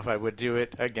 I don't know if I would do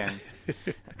it again.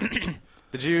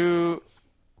 Did you?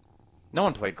 No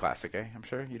one played Classic, eh? I'm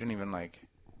sure you didn't even like.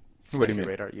 What do you your mean?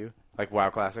 radar, you like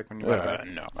WoW Classic when you went about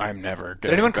it? No, I'm never.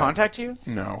 Did anyone contact you?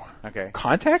 No. Okay.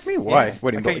 Contact me? Why? Yeah.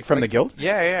 What do you Okay, mean, from the guild?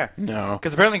 Yeah. No.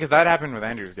 Because that happened with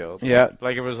Andrew's guild. Yeah.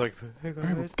 Like it was like, hey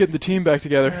guys. Getting the team back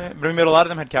together. But I mean, a lot of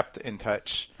them had kept in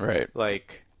touch. Right.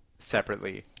 Like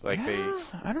separately. Like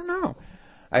I don't know.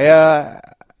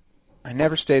 I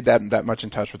never stayed that much in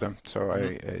touch with them, so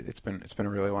it's been a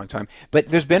really long time. But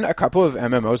there's been a couple of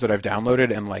MMOs that I've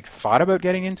downloaded and like thought about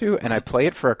getting into, and I play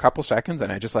it for a couple seconds,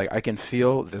 and I just like I can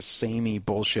feel the samey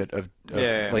bullshit of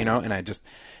and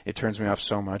it turns me off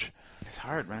so much. It's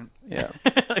hard, man. Yeah.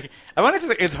 Like, I wanted to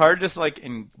say it's hard just like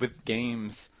with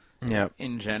games. Yeah.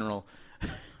 In general.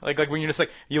 like when you're just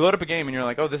like you load up a game and you're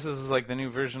like, oh, this is like the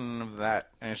new version of that,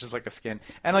 and it's just like a skin,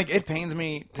 and like it pains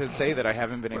me to say that I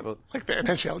haven't been able, like the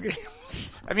NHL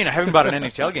games. I mean, I haven't bought an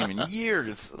NHL game in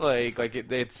years. Like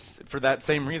it's for that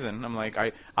same reason. I'm like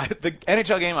the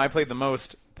NHL game I played the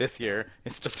most this year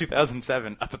is still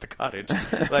 2007 up at the cottage.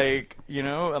 Like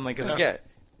I'm like,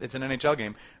 it's an NHL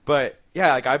game, but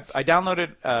yeah, like I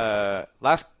downloaded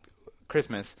last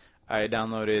Christmas. I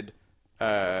downloaded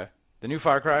the new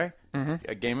Far Cry.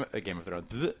 A Game of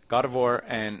Thrones, God of War,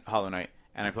 and Hollow Knight.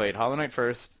 And I played Hollow Knight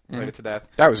first, played it to death.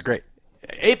 That was great.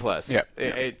 A+. Yeah.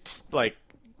 It like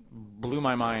blew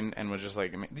my mind and was just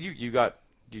like,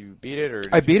 you beat it or?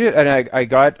 I beat it, and I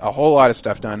got a whole lot of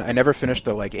stuff done. I never finished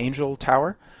the like Angel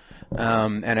Tower,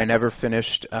 and I never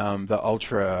finished the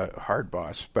ultra hard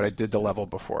boss, but I did the level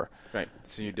before. Right.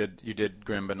 So you did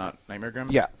Grim, but not Nightmare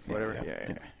Grim. Yeah. Whatever.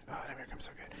 Yeah. Oh, Nightmare Grim's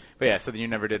so good. But yeah, so then you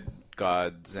never did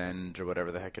God's End or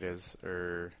whatever the heck it is,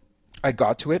 or I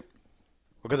got to it.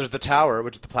 Because there's the tower,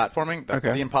 which is the platforming,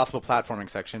 Okay. the impossible platforming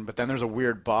section, but then there's a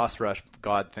weird boss rush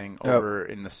god thing over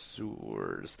in the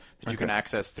sewers that you can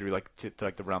access through like to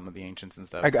like the realm of the ancients and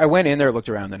stuff. I went in there, looked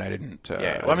around, and I didn't.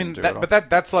 Yeah, well, I mean, didn't do it all. but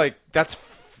that's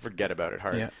forget about it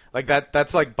hard. Yeah. Like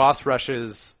that's like boss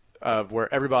rushes of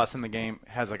where every boss in the game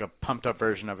has like a pumped up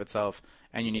version of itself,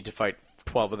 and you need to fight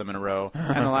 12 of them in a row,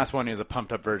 and the last one is a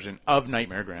pumped up version of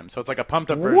Nightmare Grim. So it's like a pumped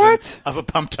up version of a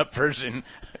pumped up version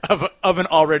of an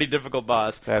already difficult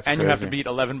boss. That's and you have crazy. to beat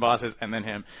 11 bosses and then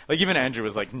him. Like even Andrew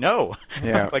was like, no,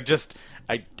 Yeah. like just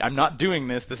I'm not doing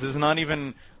this. This is not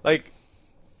even like.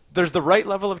 There's the right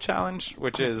level of challenge,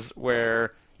 which is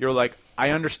where you're like, I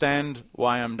understand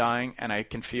why I'm dying, and I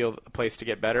can feel a place to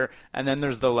get better. And then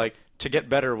there's the like, to get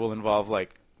better will involve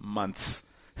like months.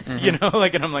 Mm-hmm.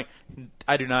 Like, and I'm like,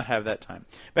 I do not have that time.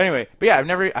 But anyway,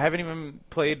 I haven't even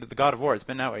played the God of War. It's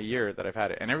been now a year that I've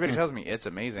had it, and everybody tells me it's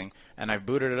amazing, and I've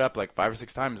booted it up like 5 or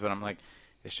 6 times, but I'm like,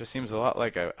 this just seems a lot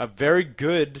like a very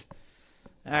good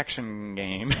action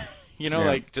game,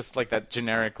 like just like that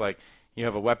generic, like you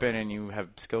have a weapon and you have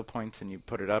skill points and you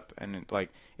put it up, and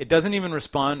it doesn't even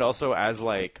respond also as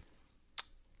like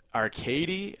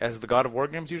arcadey as the God of War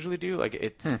games usually do. Like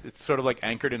it's sort of like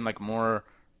anchored in like more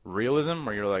realism,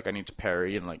 where you're like, I need to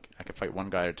parry, and like I can fight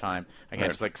one guy at a time. I can't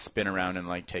just like spin around and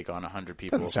like take on 100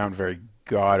 people. Doesn't sound very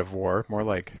God of War, more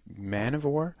like Man of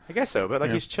War. I guess so, but like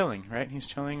he's chilling, right? He's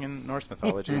chilling in Norse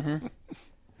mythology. And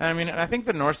I mean, I think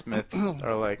the Norse myths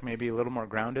are like maybe a little more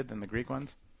grounded than the Greek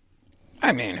ones.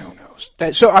 I mean, who knows?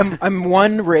 So I'm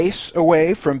one race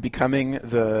away from becoming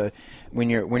when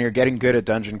you're getting good at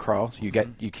dungeon crawl, you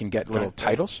can get little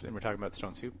titles. And we're talking about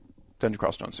Stone Soup. Dungeon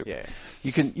Crawl Stone Soup. Yeah.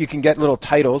 You can get little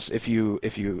titles if you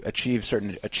achieve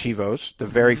certain achievos. The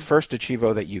very first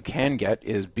achivo that you can get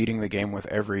is beating the game with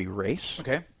every race.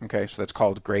 Okay. Okay, so that's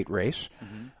called Great Race.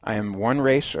 I am one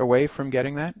race away from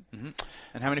getting that.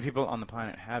 And how many people on the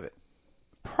planet have it?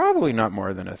 Probably not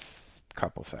more than a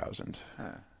couple thousand.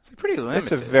 It's pretty limited.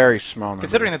 It's a very small number.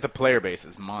 Considering that the player base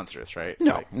is monstrous, right?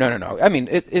 No. I mean,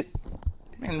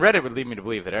 I mean, Reddit would lead me to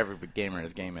believe that every gamer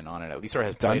is gaming on it, at least, or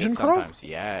has played Dungeon it crawl? sometimes.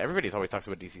 Yeah, everybody's always talks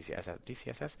about DCSS.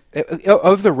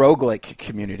 Of the roguelike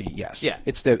community, yes. Yeah.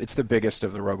 It's the biggest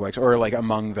of the roguelikes, or like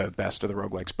among the best of the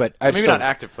roguelikes. But So maybe not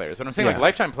active players, but I'm saying Yeah. like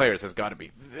lifetime players has got to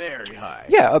be very high.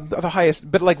 Yeah, the highest,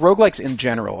 but like roguelikes in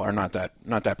general are not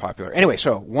that popular. Anyway,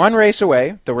 so one race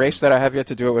away. The race that I have yet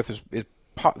to do it with is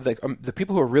the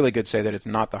people who are really good say that it's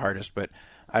not the hardest, but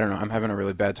I don't know. I'm having a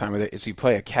really bad time with it. Is you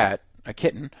play a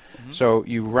kitten, so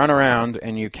you run around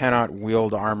and you cannot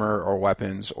wield armor or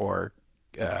weapons or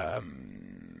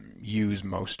use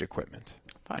most equipment.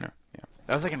 Fine. Yeah.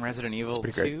 That was like in Resident Evil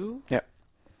pretty great. 2. Yeah.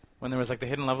 When there was like the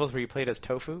hidden levels where you played as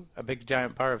tofu, a big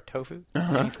giant bar of tofu,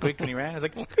 and he squeaked when he ran. It was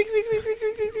like squeak, squeak, squeak, squeak,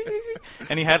 squeak, squeak, squeak, squeak.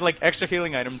 And he had like extra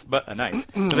healing items, but a knife.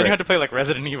 And then you had to play like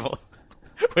Resident Evil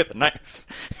with a knife.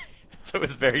 So it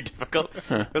was very difficult.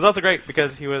 It was also great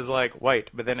because he was like white,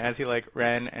 but then as he like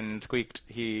ran and squeaked,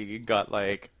 he got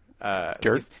like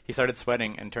dirt. He started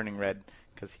sweating and turning red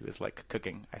because he was like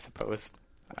cooking, I suppose.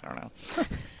 I don't know.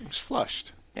 It was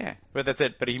flushed. Yeah, but that's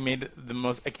it. But he made the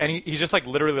most, and he's just like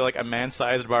literally like a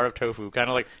man-sized bar of tofu, kind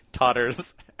of like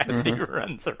totters as he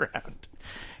runs around.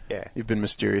 Yeah, You've been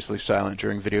mysteriously silent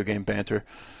during video game banter.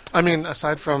 I mean,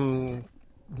 aside from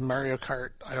Mario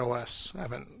Kart iOS, I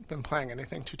haven't been playing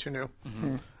anything too new.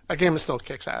 That game is still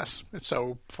kicks ass. It's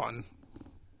so fun,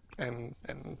 and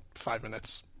 5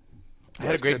 minutes. I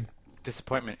had a great good.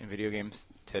 disappointment in video games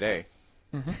today.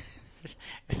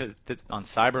 On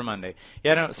Cyber Monday.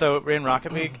 Yeah, no. So in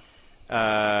Rocket League,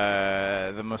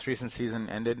 the most recent season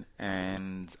ended,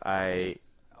 and I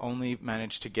only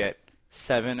managed to get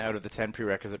 7 out of the 10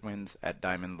 prerequisite wins at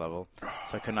Diamond level.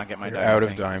 So I could not get my You're Diamond. out of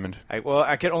thing. Diamond.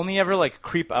 I could only ever like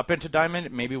creep up into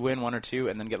Diamond, maybe win 1 or 2,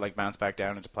 and then get like bounced back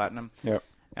down into Platinum. Yep.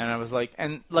 And I was like,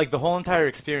 and like the whole entire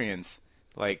experience,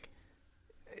 like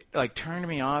turned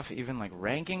me off, even like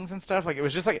rankings and stuff. Like it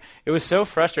was just like, it was so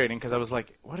frustrating because I was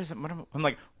like, what is it?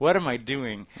 What am I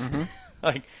doing?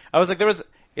 Like I was like,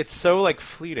 it's so like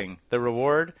fleeting, the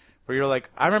reward where you're like,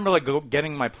 I remember like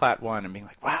getting my Plat 1 and being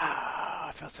like, wow,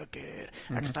 I felt so good.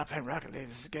 I can stop playing Rocket League.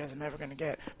 This is as good as I'm ever going to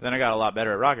get. But then I got a lot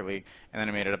better at Rocket League, and then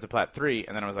I made it up to Plat 3,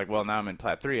 and then I was like, well, now I'm in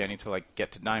Plat 3. I need to like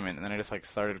get to Diamond. And then I just like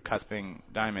started cusping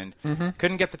Diamond.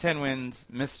 Couldn't get the 10 wins,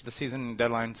 missed the season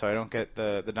deadline, so I don't get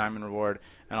the Diamond reward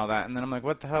and all that. And then I'm like,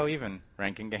 what the hell even?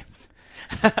 Ranking games.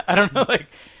 I don't know, like...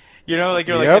 You know, like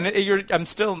you're Yep. like, and I'm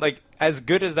still like as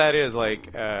good as that is.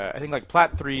 Like I think like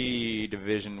Plat 3,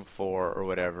 Division 4, or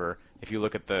whatever. If you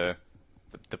look at the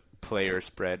player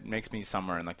spread, makes me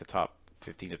somewhere in like the top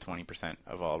 15 to 20%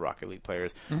 of all Rocket League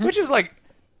players, which is like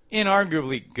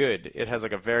inarguably good. It has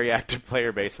like a very active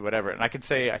player base or whatever. And I could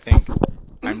say I think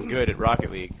I'm good at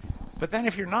Rocket League, but then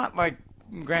if you're not like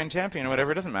Grand Champion or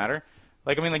whatever, it doesn't matter.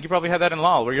 Like I mean, like you probably had that in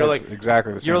LoL where you're That's like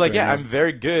exactly the same you're like, thing, yeah, yeah. I'm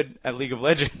very good at League of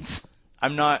Legends.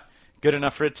 I'm not good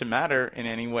enough for it to matter in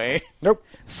any way. Nope.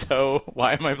 So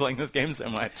why am I playing this game so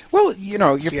much? Well, you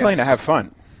know, you're CS. playing to have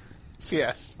fun.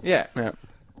 CS. Yeah. Yeah.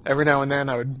 Every now and then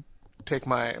I would take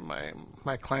my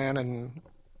clan and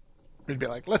we'd be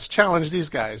like, let's challenge these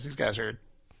guys. These guys are,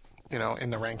 you know,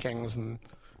 in the rankings and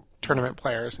tournament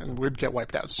players, and we'd get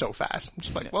wiped out so fast. I'm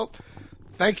just like, well,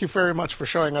 thank you very much for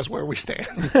showing us where we stand.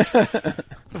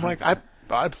 I'm like, I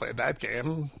played that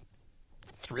game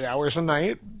 3 hours a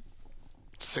night,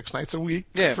 6 nights a week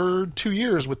for 2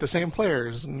 years with the same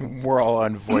players. And We're all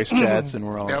on voice chats, and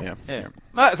we're all Yep. Yeah.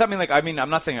 Well, so, I mean, I'm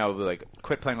not saying I would like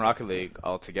quit playing Rocket League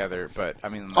altogether, but I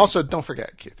mean, like, also, don't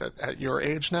forget, Keith, that at your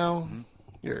age now,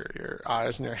 your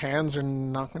eyes and your hands are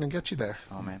not going to get you there.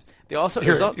 oh man, they also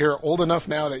there's You're old enough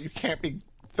now that you can't be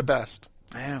the best.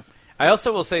 I know. I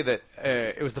also will say that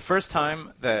it was the first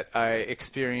time that I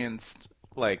experienced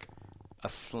like a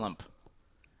slump.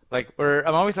 Like, where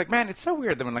I'm always like, man, it's so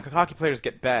weird that when like hockey players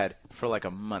get bad for like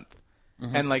a month,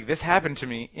 and like this happened to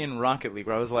me in Rocket League,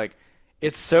 where I was like,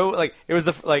 it's so like it was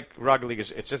like Rocket League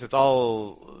is it's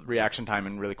all reaction time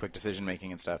and really quick decision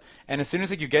making and stuff. And as soon as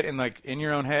like you get in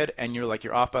your own head and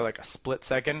you're off by like a split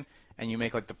second, and you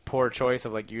make like the poor choice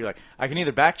of like you're like I can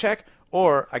either back check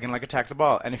or I can like attack the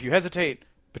ball, and if you hesitate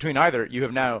between either, you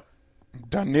have now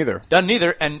Done neither.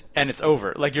 and it's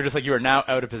over. Like you're just like you are now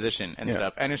out of position and Yeah.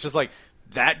 stuff, and it's just like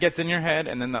that gets in your head,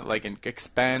 and then that like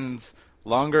expands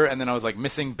longer, and then I was like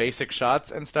missing basic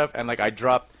shots and stuff, and like I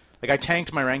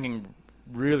tanked my ranking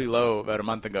really low about a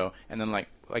month ago, and then like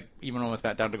even almost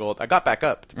back down to gold. I got back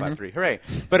up to Plat 3, hooray!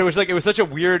 But it was such a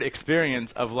weird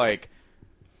experience of like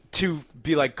to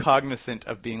be like cognizant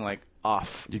of being like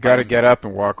off. You got to get up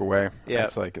and walk away. Yeah.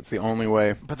 It's the only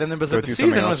way. But then there was Go the do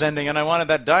something season else. was ending, and I wanted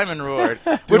that diamond reward,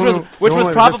 The which was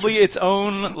only- probably its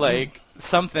own like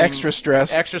something Extra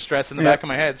stress. in the back of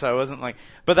my head. So I wasn't like,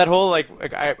 But that whole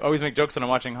like I always make jokes when I'm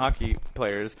watching hockey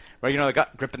players where they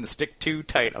got gripping the stick too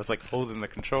tight. I was like holding the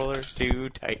controller too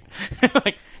tight.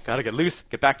 Like gotta get loose,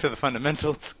 get back to the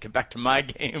fundamentals, get back to my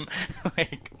game.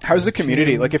 Like how's the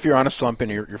community? Like if you're on a slump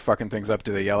and you're fucking things up,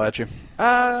 do they yell at you?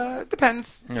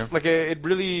 Depends. Yeah. Like it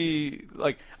really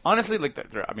like honestly like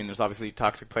there's obviously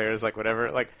toxic players like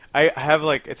whatever. Like I have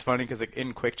like it's funny because like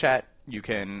in Quick Chat you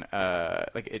can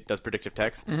like it does predictive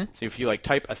text. Mm-hmm. So if you like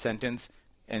type a sentence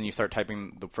and you start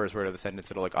typing the first word of the sentence,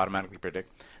 it'll like automatically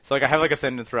predict. So like I have like a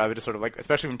sentence where I would just sort of like,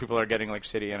 especially when people are getting like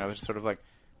shitty, and I was just sort of like,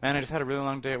 man, I just had a really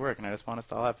long day at work and I just want us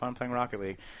to all have fun playing Rocket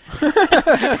League.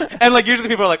 And like usually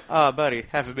people are like, oh buddy,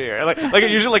 have a beer. Like it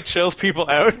usually like chills people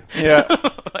out. Yeah.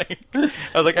 Like I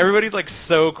was like, everybody's like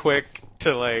so quick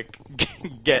to like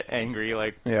get angry.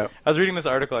 Like Yeah. I was reading this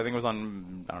article, I think it was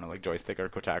on I don't know, like Joystick or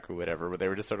Kotaku, whatever, where they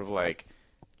were just sort of like,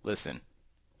 listen,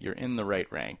 you're in the right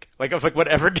rank. Like, of like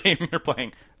whatever game you're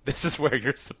playing, this is where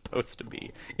you're supposed to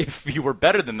be. If you were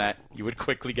better than that, you would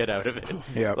quickly get out of it.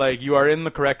 Yeah. Like, you are in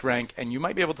the correct rank, and you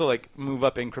might be able to, like, move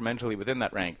up incrementally within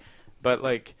that rank. But,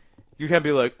 like, you can't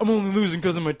be like, I'm only losing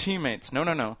because of my teammates.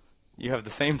 No. You have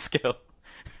the same skill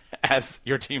as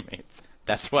your teammates.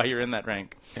 That's why you're in that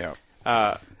rank.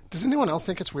 Yeah. Does anyone else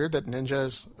think it's weird that Ninja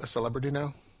is a celebrity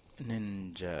now?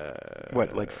 Ninja...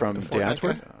 What, like from The the Fortnite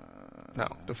Antwerp? guy?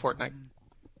 No, the Fortnite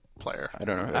player. I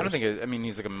don't know. Who that I don't is. think I mean,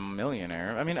 he's like a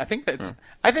millionaire. I mean, I think that's...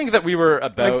 I think that we were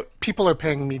about... Like, people are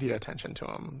paying media attention to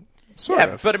him. Sort yeah,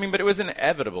 of. but I mean, but it was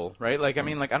inevitable, right? Like, I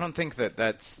mean, like, I don't think that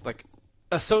that's like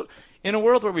in a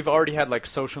world where we've already had like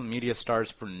social media stars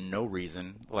for no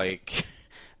reason, like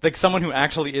like someone who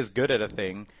actually is good at a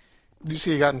thing. Did you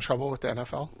see he got in trouble with the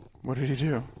NFL? What did he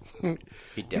do?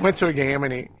 He went to a game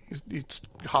and he just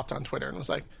hopped on Twitter and was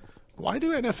like, why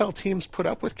do NFL teams put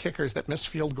up with kickers that miss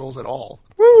field goals at all?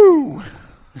 Woo!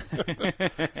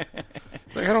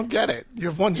 It's like, I don't get it. You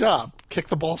have one job. Kick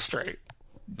the ball straight.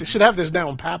 They should have this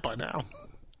down pat by now.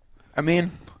 I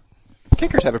mean,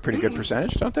 kickers have a pretty good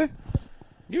percentage, don't they?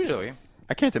 Usually,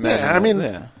 I can't imagine. Yeah, I mean-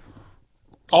 yeah.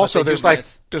 Also, But they there's do like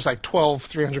miss. 12,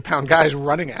 300-pound guys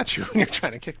running at you when you're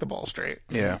trying to kick the ball straight.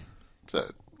 Yeah. It's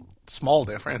a small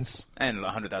difference. and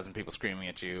 100,000 people screaming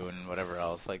at you and whatever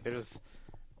else. Like, there's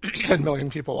 10 million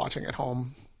people watching at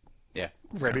home, yeah.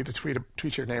 ready to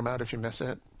tweet your name out if you miss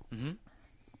it.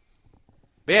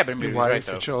 But yeah, but I mean, Your he was right wife,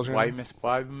 your though. children.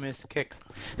 Why miss kicks?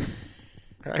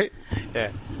 Right?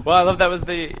 Yeah. Well, I love that was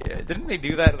the. Didn't they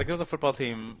do that? Like, there was a football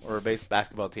team or a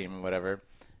basketball team or whatever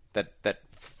that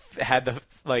had the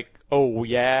like, oh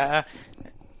yeah,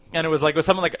 and it was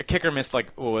someone like a kicker missed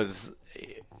like was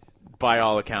by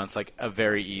all accounts like a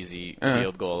very easy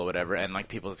field goal or whatever, and like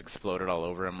people just exploded all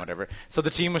over him, whatever. So the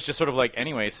team was just sort of like,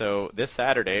 anyway, so this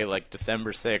Saturday, like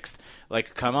December 6th,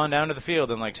 like come on down to the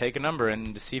field and like take a number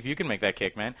and see if you can make that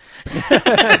kick, man.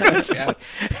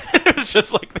 It was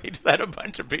just like they just had a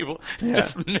bunch of people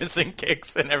just missing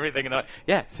kicks and everything, and they're like,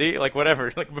 yeah, see, like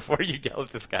whatever, like before you yell at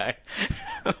this guy,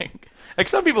 like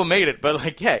some people made it, but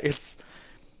like yeah,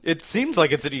 it seems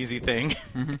like it's an easy thing,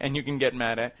 and you can get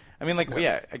mad at. I mean, like,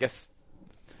 yeah, I guess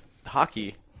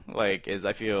hockey, like, is,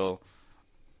 I feel,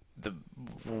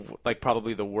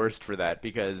 probably the worst for that,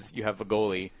 because you have a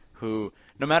goalie who,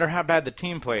 no matter how bad the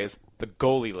team plays, the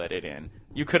goalie let it in.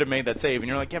 You could have made that save, and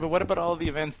you're like, yeah, but what about all the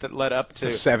events that led up to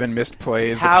The 7 missed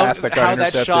plays, the how pass that got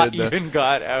that intercepted. shot even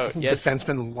got out? Yes.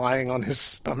 Defenseman lying on his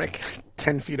stomach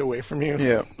 10 feet away from you.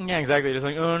 Yeah. Yeah, exactly. Just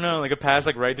like, oh no, like a pass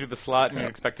like right through the slot, and you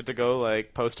expect it to go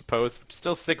like post to post,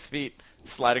 still 6 feet,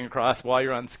 sliding across while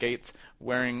you're on skates,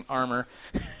 wearing armor.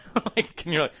 Like,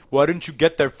 and you're like, why didn't you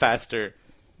get there faster?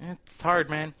 It's hard,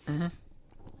 man.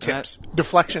 Tips.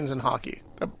 Deflections in hockey.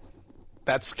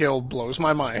 That skill blows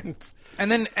my mind.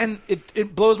 And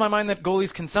it blows my mind that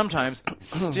goalies can sometimes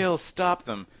still stop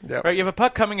them. Yep. Right? You have a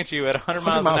puck coming at you at 100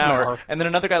 miles an miles an hour, hour. and then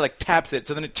another guy like taps it,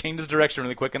 so then it changes direction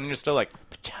really quick, and then you're still like,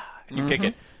 "Pacha," and you kick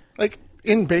it. Like,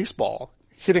 in baseball,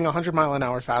 hitting a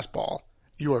 100-mile-an-hour fastball,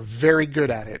 you are very good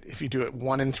at it if you do it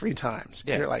 1 in 3 times.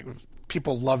 Yeah. You're like,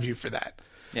 people love you for that.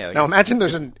 Yeah, like- now imagine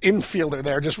there's an infielder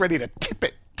there just ready to tip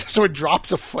it so it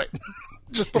drops a foot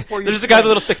just before you. There's just a guy with a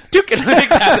little stick, Duke, and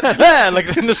like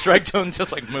then the strike zone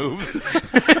just like moves.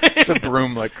 It's a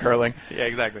broom like curling. Yeah,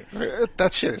 exactly.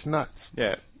 That shit is nuts.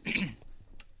 Yeah.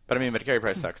 But I mean, Carey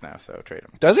Price sucks now, so trade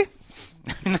him. Does he?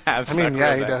 The Habs I mean, suck yeah,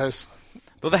 real he bad. does.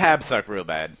 Well, the Habs suck real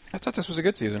bad. I thought this was a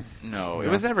good season. No, it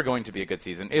was never going to be a good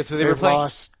season. So they were They've playing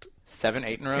lost 7,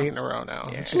 8 in a row. 8 in a row now.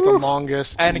 Yeah. It's just the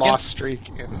longest And loss against- streak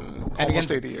in and almost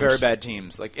against 80 years. very bad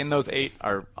teams. Like in those 8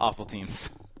 are awful teams.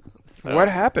 So- What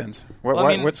happened? Well, I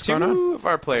mean, what's two going on? of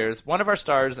our players, one of our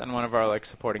stars and one of our like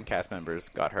supporting cast members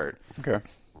got hurt. Okay.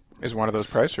 Is one of those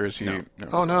priced, or is he? No. No.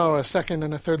 Oh no, a second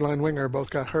and a third line winger both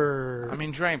got hurt. I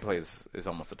mean, Drain is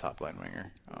almost a top line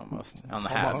winger, almost on the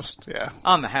Almost, Habs. yeah.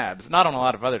 On the Habs, not on a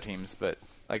lot of other teams, but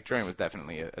like Drain was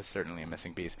definitely certainly a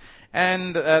missing piece.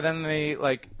 And then they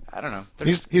I don't know.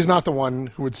 He's not the one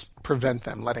who would prevent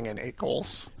them letting in 8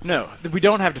 goals. No, we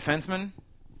don't have defensemen.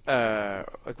 We're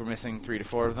missing 3 to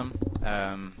 4 of them.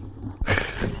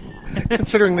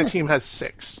 Considering the team has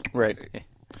 6. Right.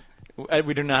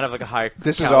 We do not have a high.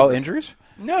 This is caliber. all injuries?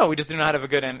 No, we just do not have a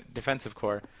good defensive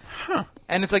core. Huh.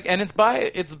 And this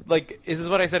is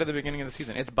what I said at the beginning of the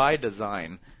season. It's by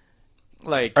design.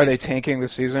 Are they tanking the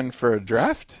season for a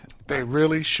draft? They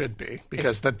really should be,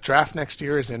 because the draft next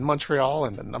year is in Montreal,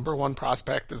 and the number 1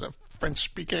 prospect is a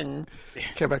French-speaking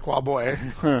Quebecois boy.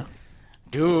 Huh.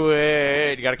 Do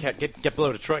it. You got to get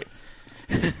below Detroit.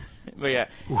 But yeah,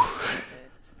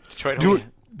 Detroit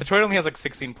only has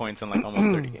 16 points in almost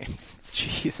 30 games.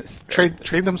 Jesus.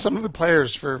 Trade them some of the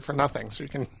players for nothing, so you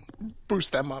can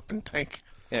boost them up and tank.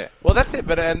 Yeah. Well, that's it.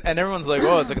 But and everyone's like,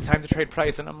 oh, it's time to trade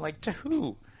Price, and I'm like, to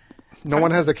who? No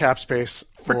one has the cap space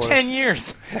for 10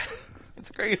 years. It's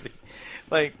crazy.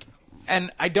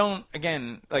 And I don't.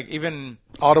 Again, even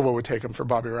Ottawa would take him for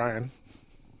Bobby Ryan.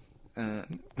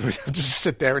 We'd just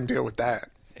sit there and deal with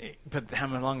that. But how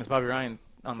long is Bobby Ryan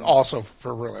on? Also for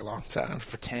a really long time.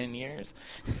 For 10 years.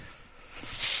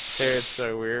 It's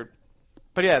so weird.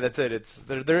 But yeah, that's it.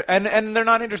 They're they're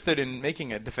not interested in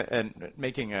making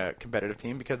a competitive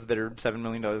team because they're $7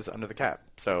 million under the cap.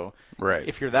 So right.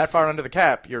 If you're that far under the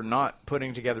cap, you're not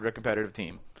putting together a competitive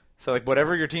team. So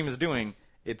whatever your team is doing,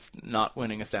 it's not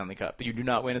winning a Stanley Cup. You do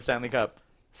not win a Stanley Cup.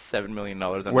 $7 million.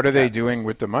 What are they doing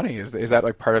with the money? Is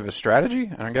that part of a strategy?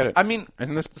 I don't get it. I mean,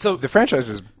 isn't this the franchise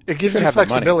is? It gives you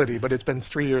flexibility, but it's been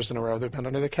 3 years in a row they've been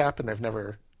under the cap, and they've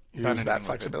never used that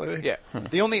flexibility. Yeah,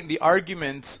 the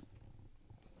argument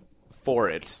for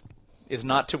it is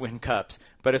not to win cups,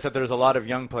 but it's that there's a lot of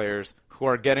young players who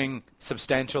are getting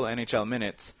substantial NHL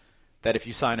minutes. That if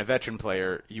you sign a veteran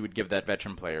player, you would give that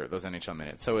veteran player those NHL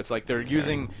minutes. So it's they're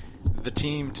using the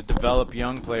team to develop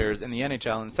young players in the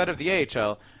NHL instead of the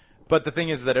AHL. But the thing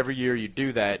is that every year you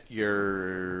do that,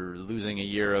 you're losing a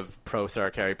year of pro star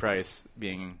Carey Price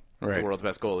being the world's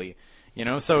best goalie.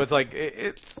 So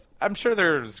it's I'm sure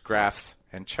there's graphs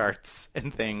and charts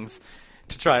and things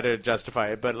to try to justify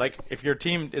it. But if your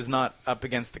team is not up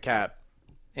against the cap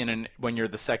when you're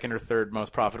the second or third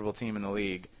most profitable team in the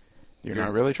league, You're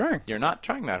not really trying. You're not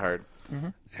trying that hard. Mm-hmm.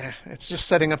 Yeah, it's just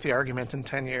setting up the argument in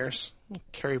 10 years.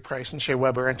 Carey Price and Shea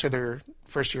Weber enter their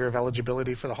first year of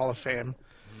eligibility for the Hall of Fame.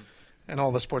 Mm-hmm. And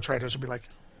all the sports writers will be like,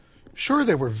 sure,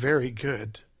 they were very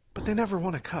good, but they never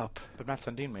won a cup. But Matt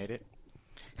Sundin made it.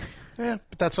 Yeah,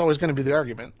 but that's always going to be the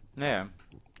argument. Yeah.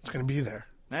 It's going to be there.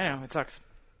 Yeah, it sucks.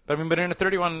 But in a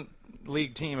 31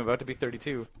 league team about to be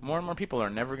 32, more and more people are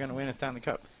never going to win a Stanley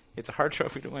Cup. It's a hard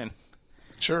trophy to win.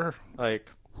 Sure.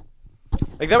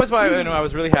 That was why I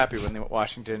was really happy when the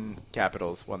Washington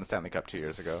Capitals won the Stanley Cup 2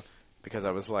 years ago, because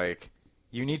I was like,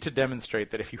 you need to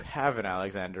demonstrate that if you have an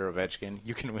Alexander Ovechkin,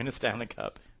 you can win a Stanley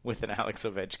Cup with an Alex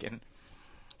Ovechkin.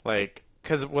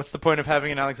 Because what's the point of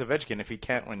having an Alex Ovechkin if he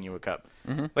can't win you a cup?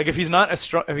 Mm-hmm. If he's not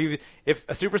if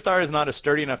a superstar is not a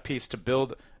sturdy enough piece to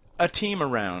build a team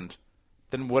around,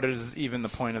 then what is even the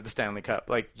point of the Stanley Cup?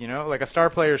 A star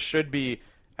player should be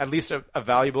at least a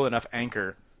valuable enough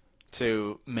anchor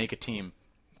to make a team.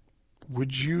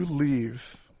 Would you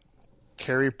leave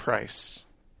Carey Price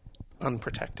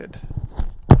unprotected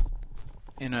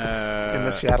in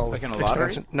the Seattle in a lottery?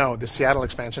 Expansion? No, the Seattle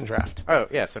expansion draft. Oh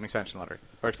yeah, so an expansion lottery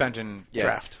or expansion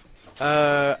draft.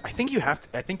 I think you have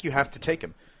to take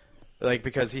him,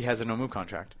 because he has a no move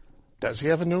contract. Does he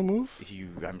have a no move?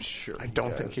 I'm sure. I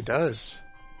don't think he does.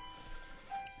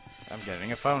 I'm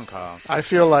getting a phone call. I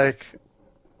feel like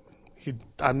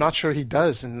I'm not sure he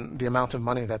does in the amount of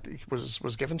money that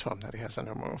was given to him that he has a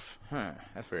no move. Huh,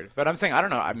 that's weird. But I'm saying, I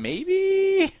don't know,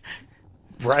 maybe?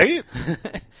 Right?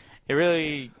 It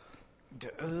really...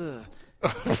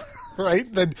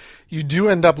 Right? Then you do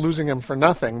end up losing him for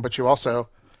nothing, but you also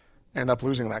end up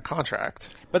losing that contract.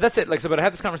 But that's it. But I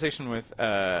had this conversation with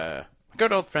my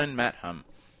good old friend Matt Hum,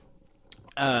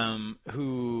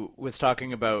 who was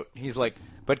talking about, he's like,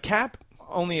 but cap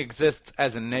only exists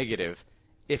as a negative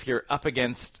if you're up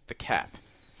against the cap.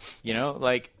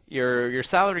 Your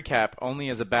salary cap only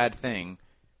is a bad thing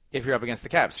if you're up against the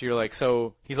cap.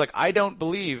 So he's like, I don't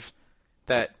believe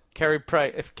that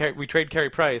we trade Carey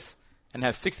Price and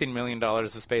have $16 million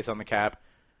of space on the cap,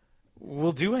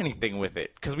 we'll do anything with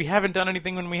it, because we haven't done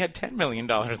anything when we had $10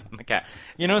 million on the cap.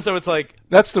 So it's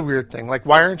that's the weird thing.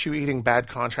 Why aren't you eating bad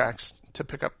contracts to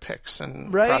pick up picks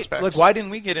and prospects? Why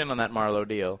didn't we get in on that Marlowe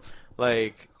deal?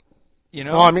 You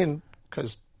know? Well, I mean,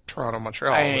 because Toronto,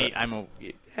 Montreal.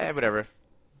 Whatever.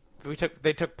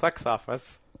 They took Plex off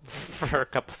us for a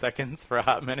couple seconds, for a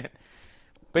hot minute.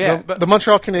 But yeah, the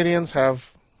Montreal Canadiens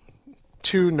have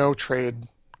 2 no-trade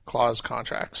clause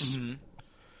contracts. Mm-hmm.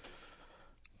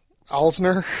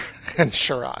 Alsner and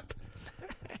Sherratt.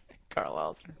 Carl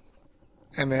Alsner.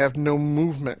 And they have no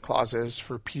movement clauses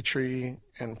for Petrie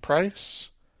and Price,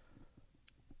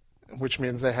 which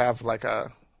means they have like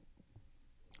a...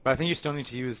 But I think you still need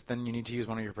to use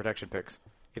one of your protection picks.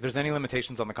 If there's any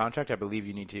limitations on the contract, I believe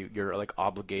you're like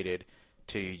obligated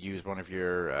to use one of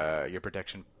your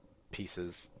protection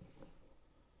pieces.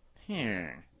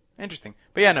 Interesting.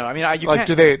 But yeah, no, I mean, you like,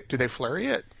 can't... do they flurry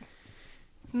it?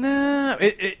 No,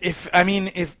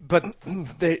 but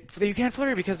you can't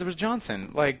flurry because there was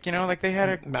Johnson. Like, you know, like they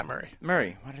had Matt Murray.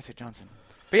 Why did I say Johnson?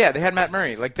 But yeah, they had Matt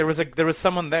Murray. Like there was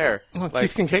someone there. Well, like,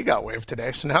 Keith Kincaid got waived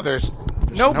today, so now there's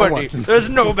nobody. No There's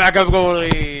no backup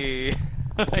goalie.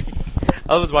 Like,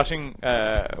 I was watching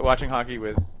hockey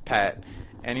with Pat,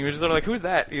 and he was just sort of like, "Who's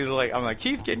that?" He was like, "I'm like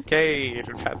Keith Kincaid,"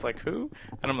 and Pat's like, "Who?"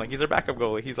 And I'm like, "He's our backup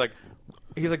goalie." He's like,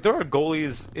 there are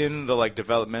goalies in the like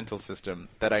developmental system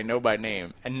that I know by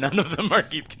name, and none of them are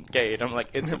Keith Kincaid. I'm like,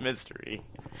 it's a mystery.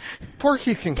 Poor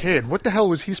Keith Kincaid. What the hell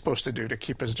was he supposed to do to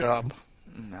keep his job?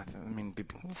 Nothing. I mean,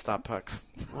 stop pucks.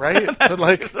 Right? That's but like,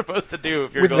 what you're supposed to do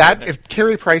if you're with that. If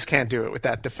Carey Price can't do it with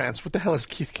that defense, what the hell is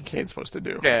Keith Kincaid supposed to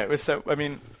do? Yeah, it was so. I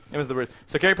mean, it was the word.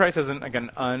 So Carey Price has an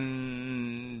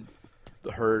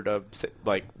unheard of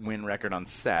like win record on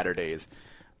Saturdays.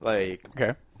 Like,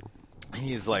 Okay.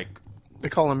 he's like. They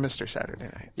call him Mr. Saturday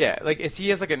Night. Yeah, like he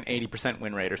has like an 80%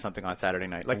 win rate or something on Saturday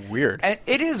night. Like weird. And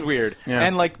it is weird. Yeah.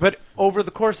 And like, but over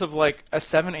the course of like a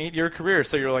 7-8 year career,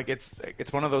 so you're like, it's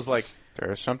one of those like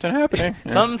There's something happening.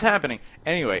 Yeah. something's happening.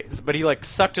 Anyways, but he like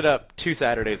sucked it up 2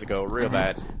 Saturdays ago, real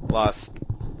bad. Lost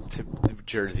to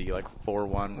Jersey like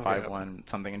 4-1, 5-1,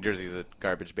 something. And Jersey's a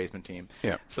garbage basement team.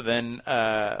 Yeah. So then,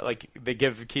 like they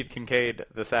give Keith Kincaid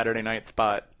the Saturday night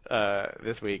spot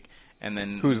this week. And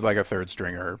then Who's like a third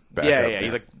stringer backup.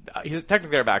 yeah. He's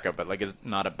technically our backup, but like is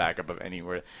not a backup of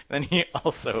anywhere. And then he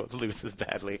also loses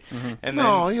badly. Mm-hmm. And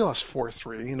No, he lost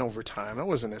 4-3 in overtime. That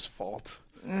wasn't his fault.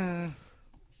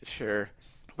 sure,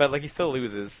 but like he still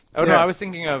loses. Oh Yeah. no, I was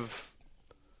thinking of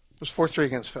It was 4-3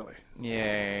 against Philly.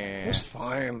 yeah. It was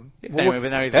fine. Anyway,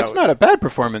 but now he's That's got, not a bad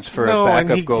performance for No, a and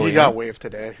backup goalie. he got waived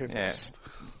today. Yeah.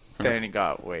 Then he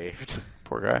got waived.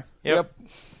 Poor guy. Yep.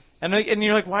 And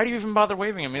you're like, why do you even bother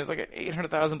waiving him? He has like an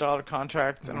 $800,000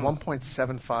 contract. And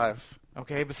 1.75.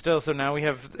 okay, but still, so now we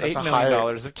have That's $8 a million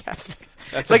higher- of cap space.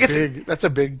 That's like That's a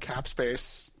big cap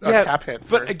space. yeah, Cap hit.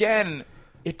 but again,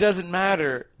 it doesn't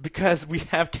matter because we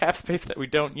have cap space that we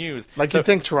don't use. Like, So- you'd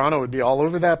think Toronto would be all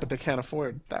over that, but they can't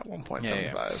afford that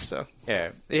 1.75. Yeah. So Yeah,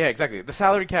 exactly. The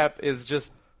salary cap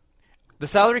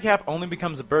only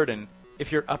becomes a burden if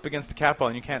you're up against the cap wall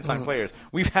and you can't sign players.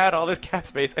 We've had all this cap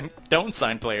space and don't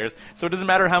sign players, so it doesn't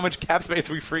matter how much cap space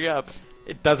we free up.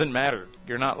 It doesn't matter.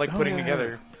 You're not like putting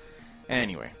together.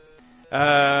 Anyway,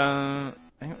 I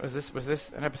think was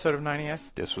this an episode of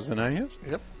 9ES? This was the 9ES?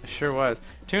 yep. It sure was.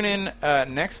 Tune in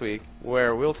next week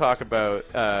where we'll talk about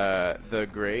the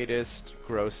greatest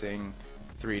grossing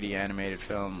 3D animated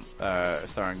film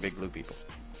starring big blue people.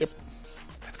 Yep.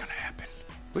 That's gonna happen.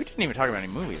 We didn't even talk about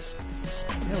any movies.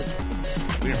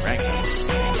 We didn't rank them.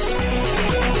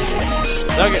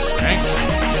 Suck it,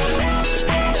 rank.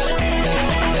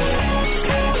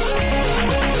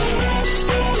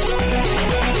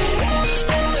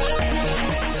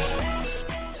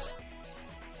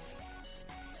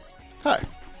 Hi.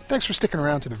 Thanks for sticking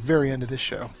around to the very end of this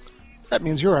show. That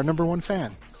means you're our number one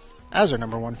fan. As our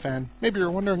number one fan, maybe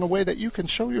you're wondering a way that you can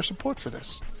show your support for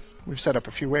this. We've set up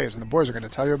a few ways, and the boys are going to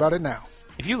tell you about it now.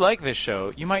 If you like this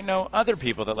show, you might know other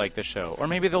people that like this show, or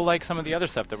maybe they'll like some of the other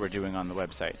stuff that we're doing on the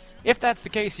website. If that's the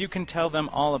case, you can tell them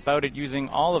all about it using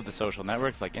all of the social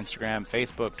networks like Instagram,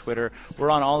 Facebook, Twitter. We're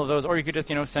on all of those, or you could just,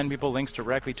 send people links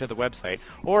directly to the website.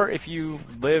 Or if you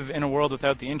live in a world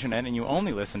without the internet and you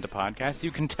only listen to podcasts,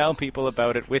 you can tell people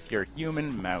about it with your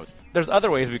human mouth. There's other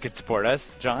ways we could support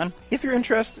us, John. If your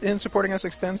interest in supporting us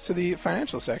extends to the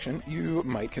financial section, you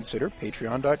might consider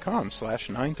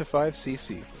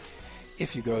patreon.com/9to5cc.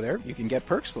 If you go there, you can get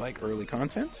perks like early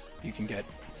content, you can get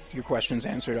your questions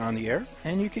answered on the air,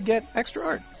 and you could get extra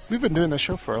art. We've been doing this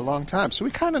show for a long time, so we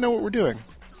kind of know what we're doing.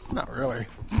 Not really.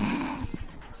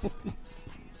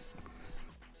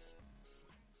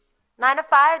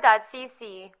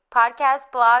 9to5.cc. Podcasts,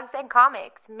 blogs, and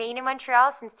comics. Made in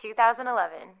Montreal since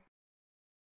 2011.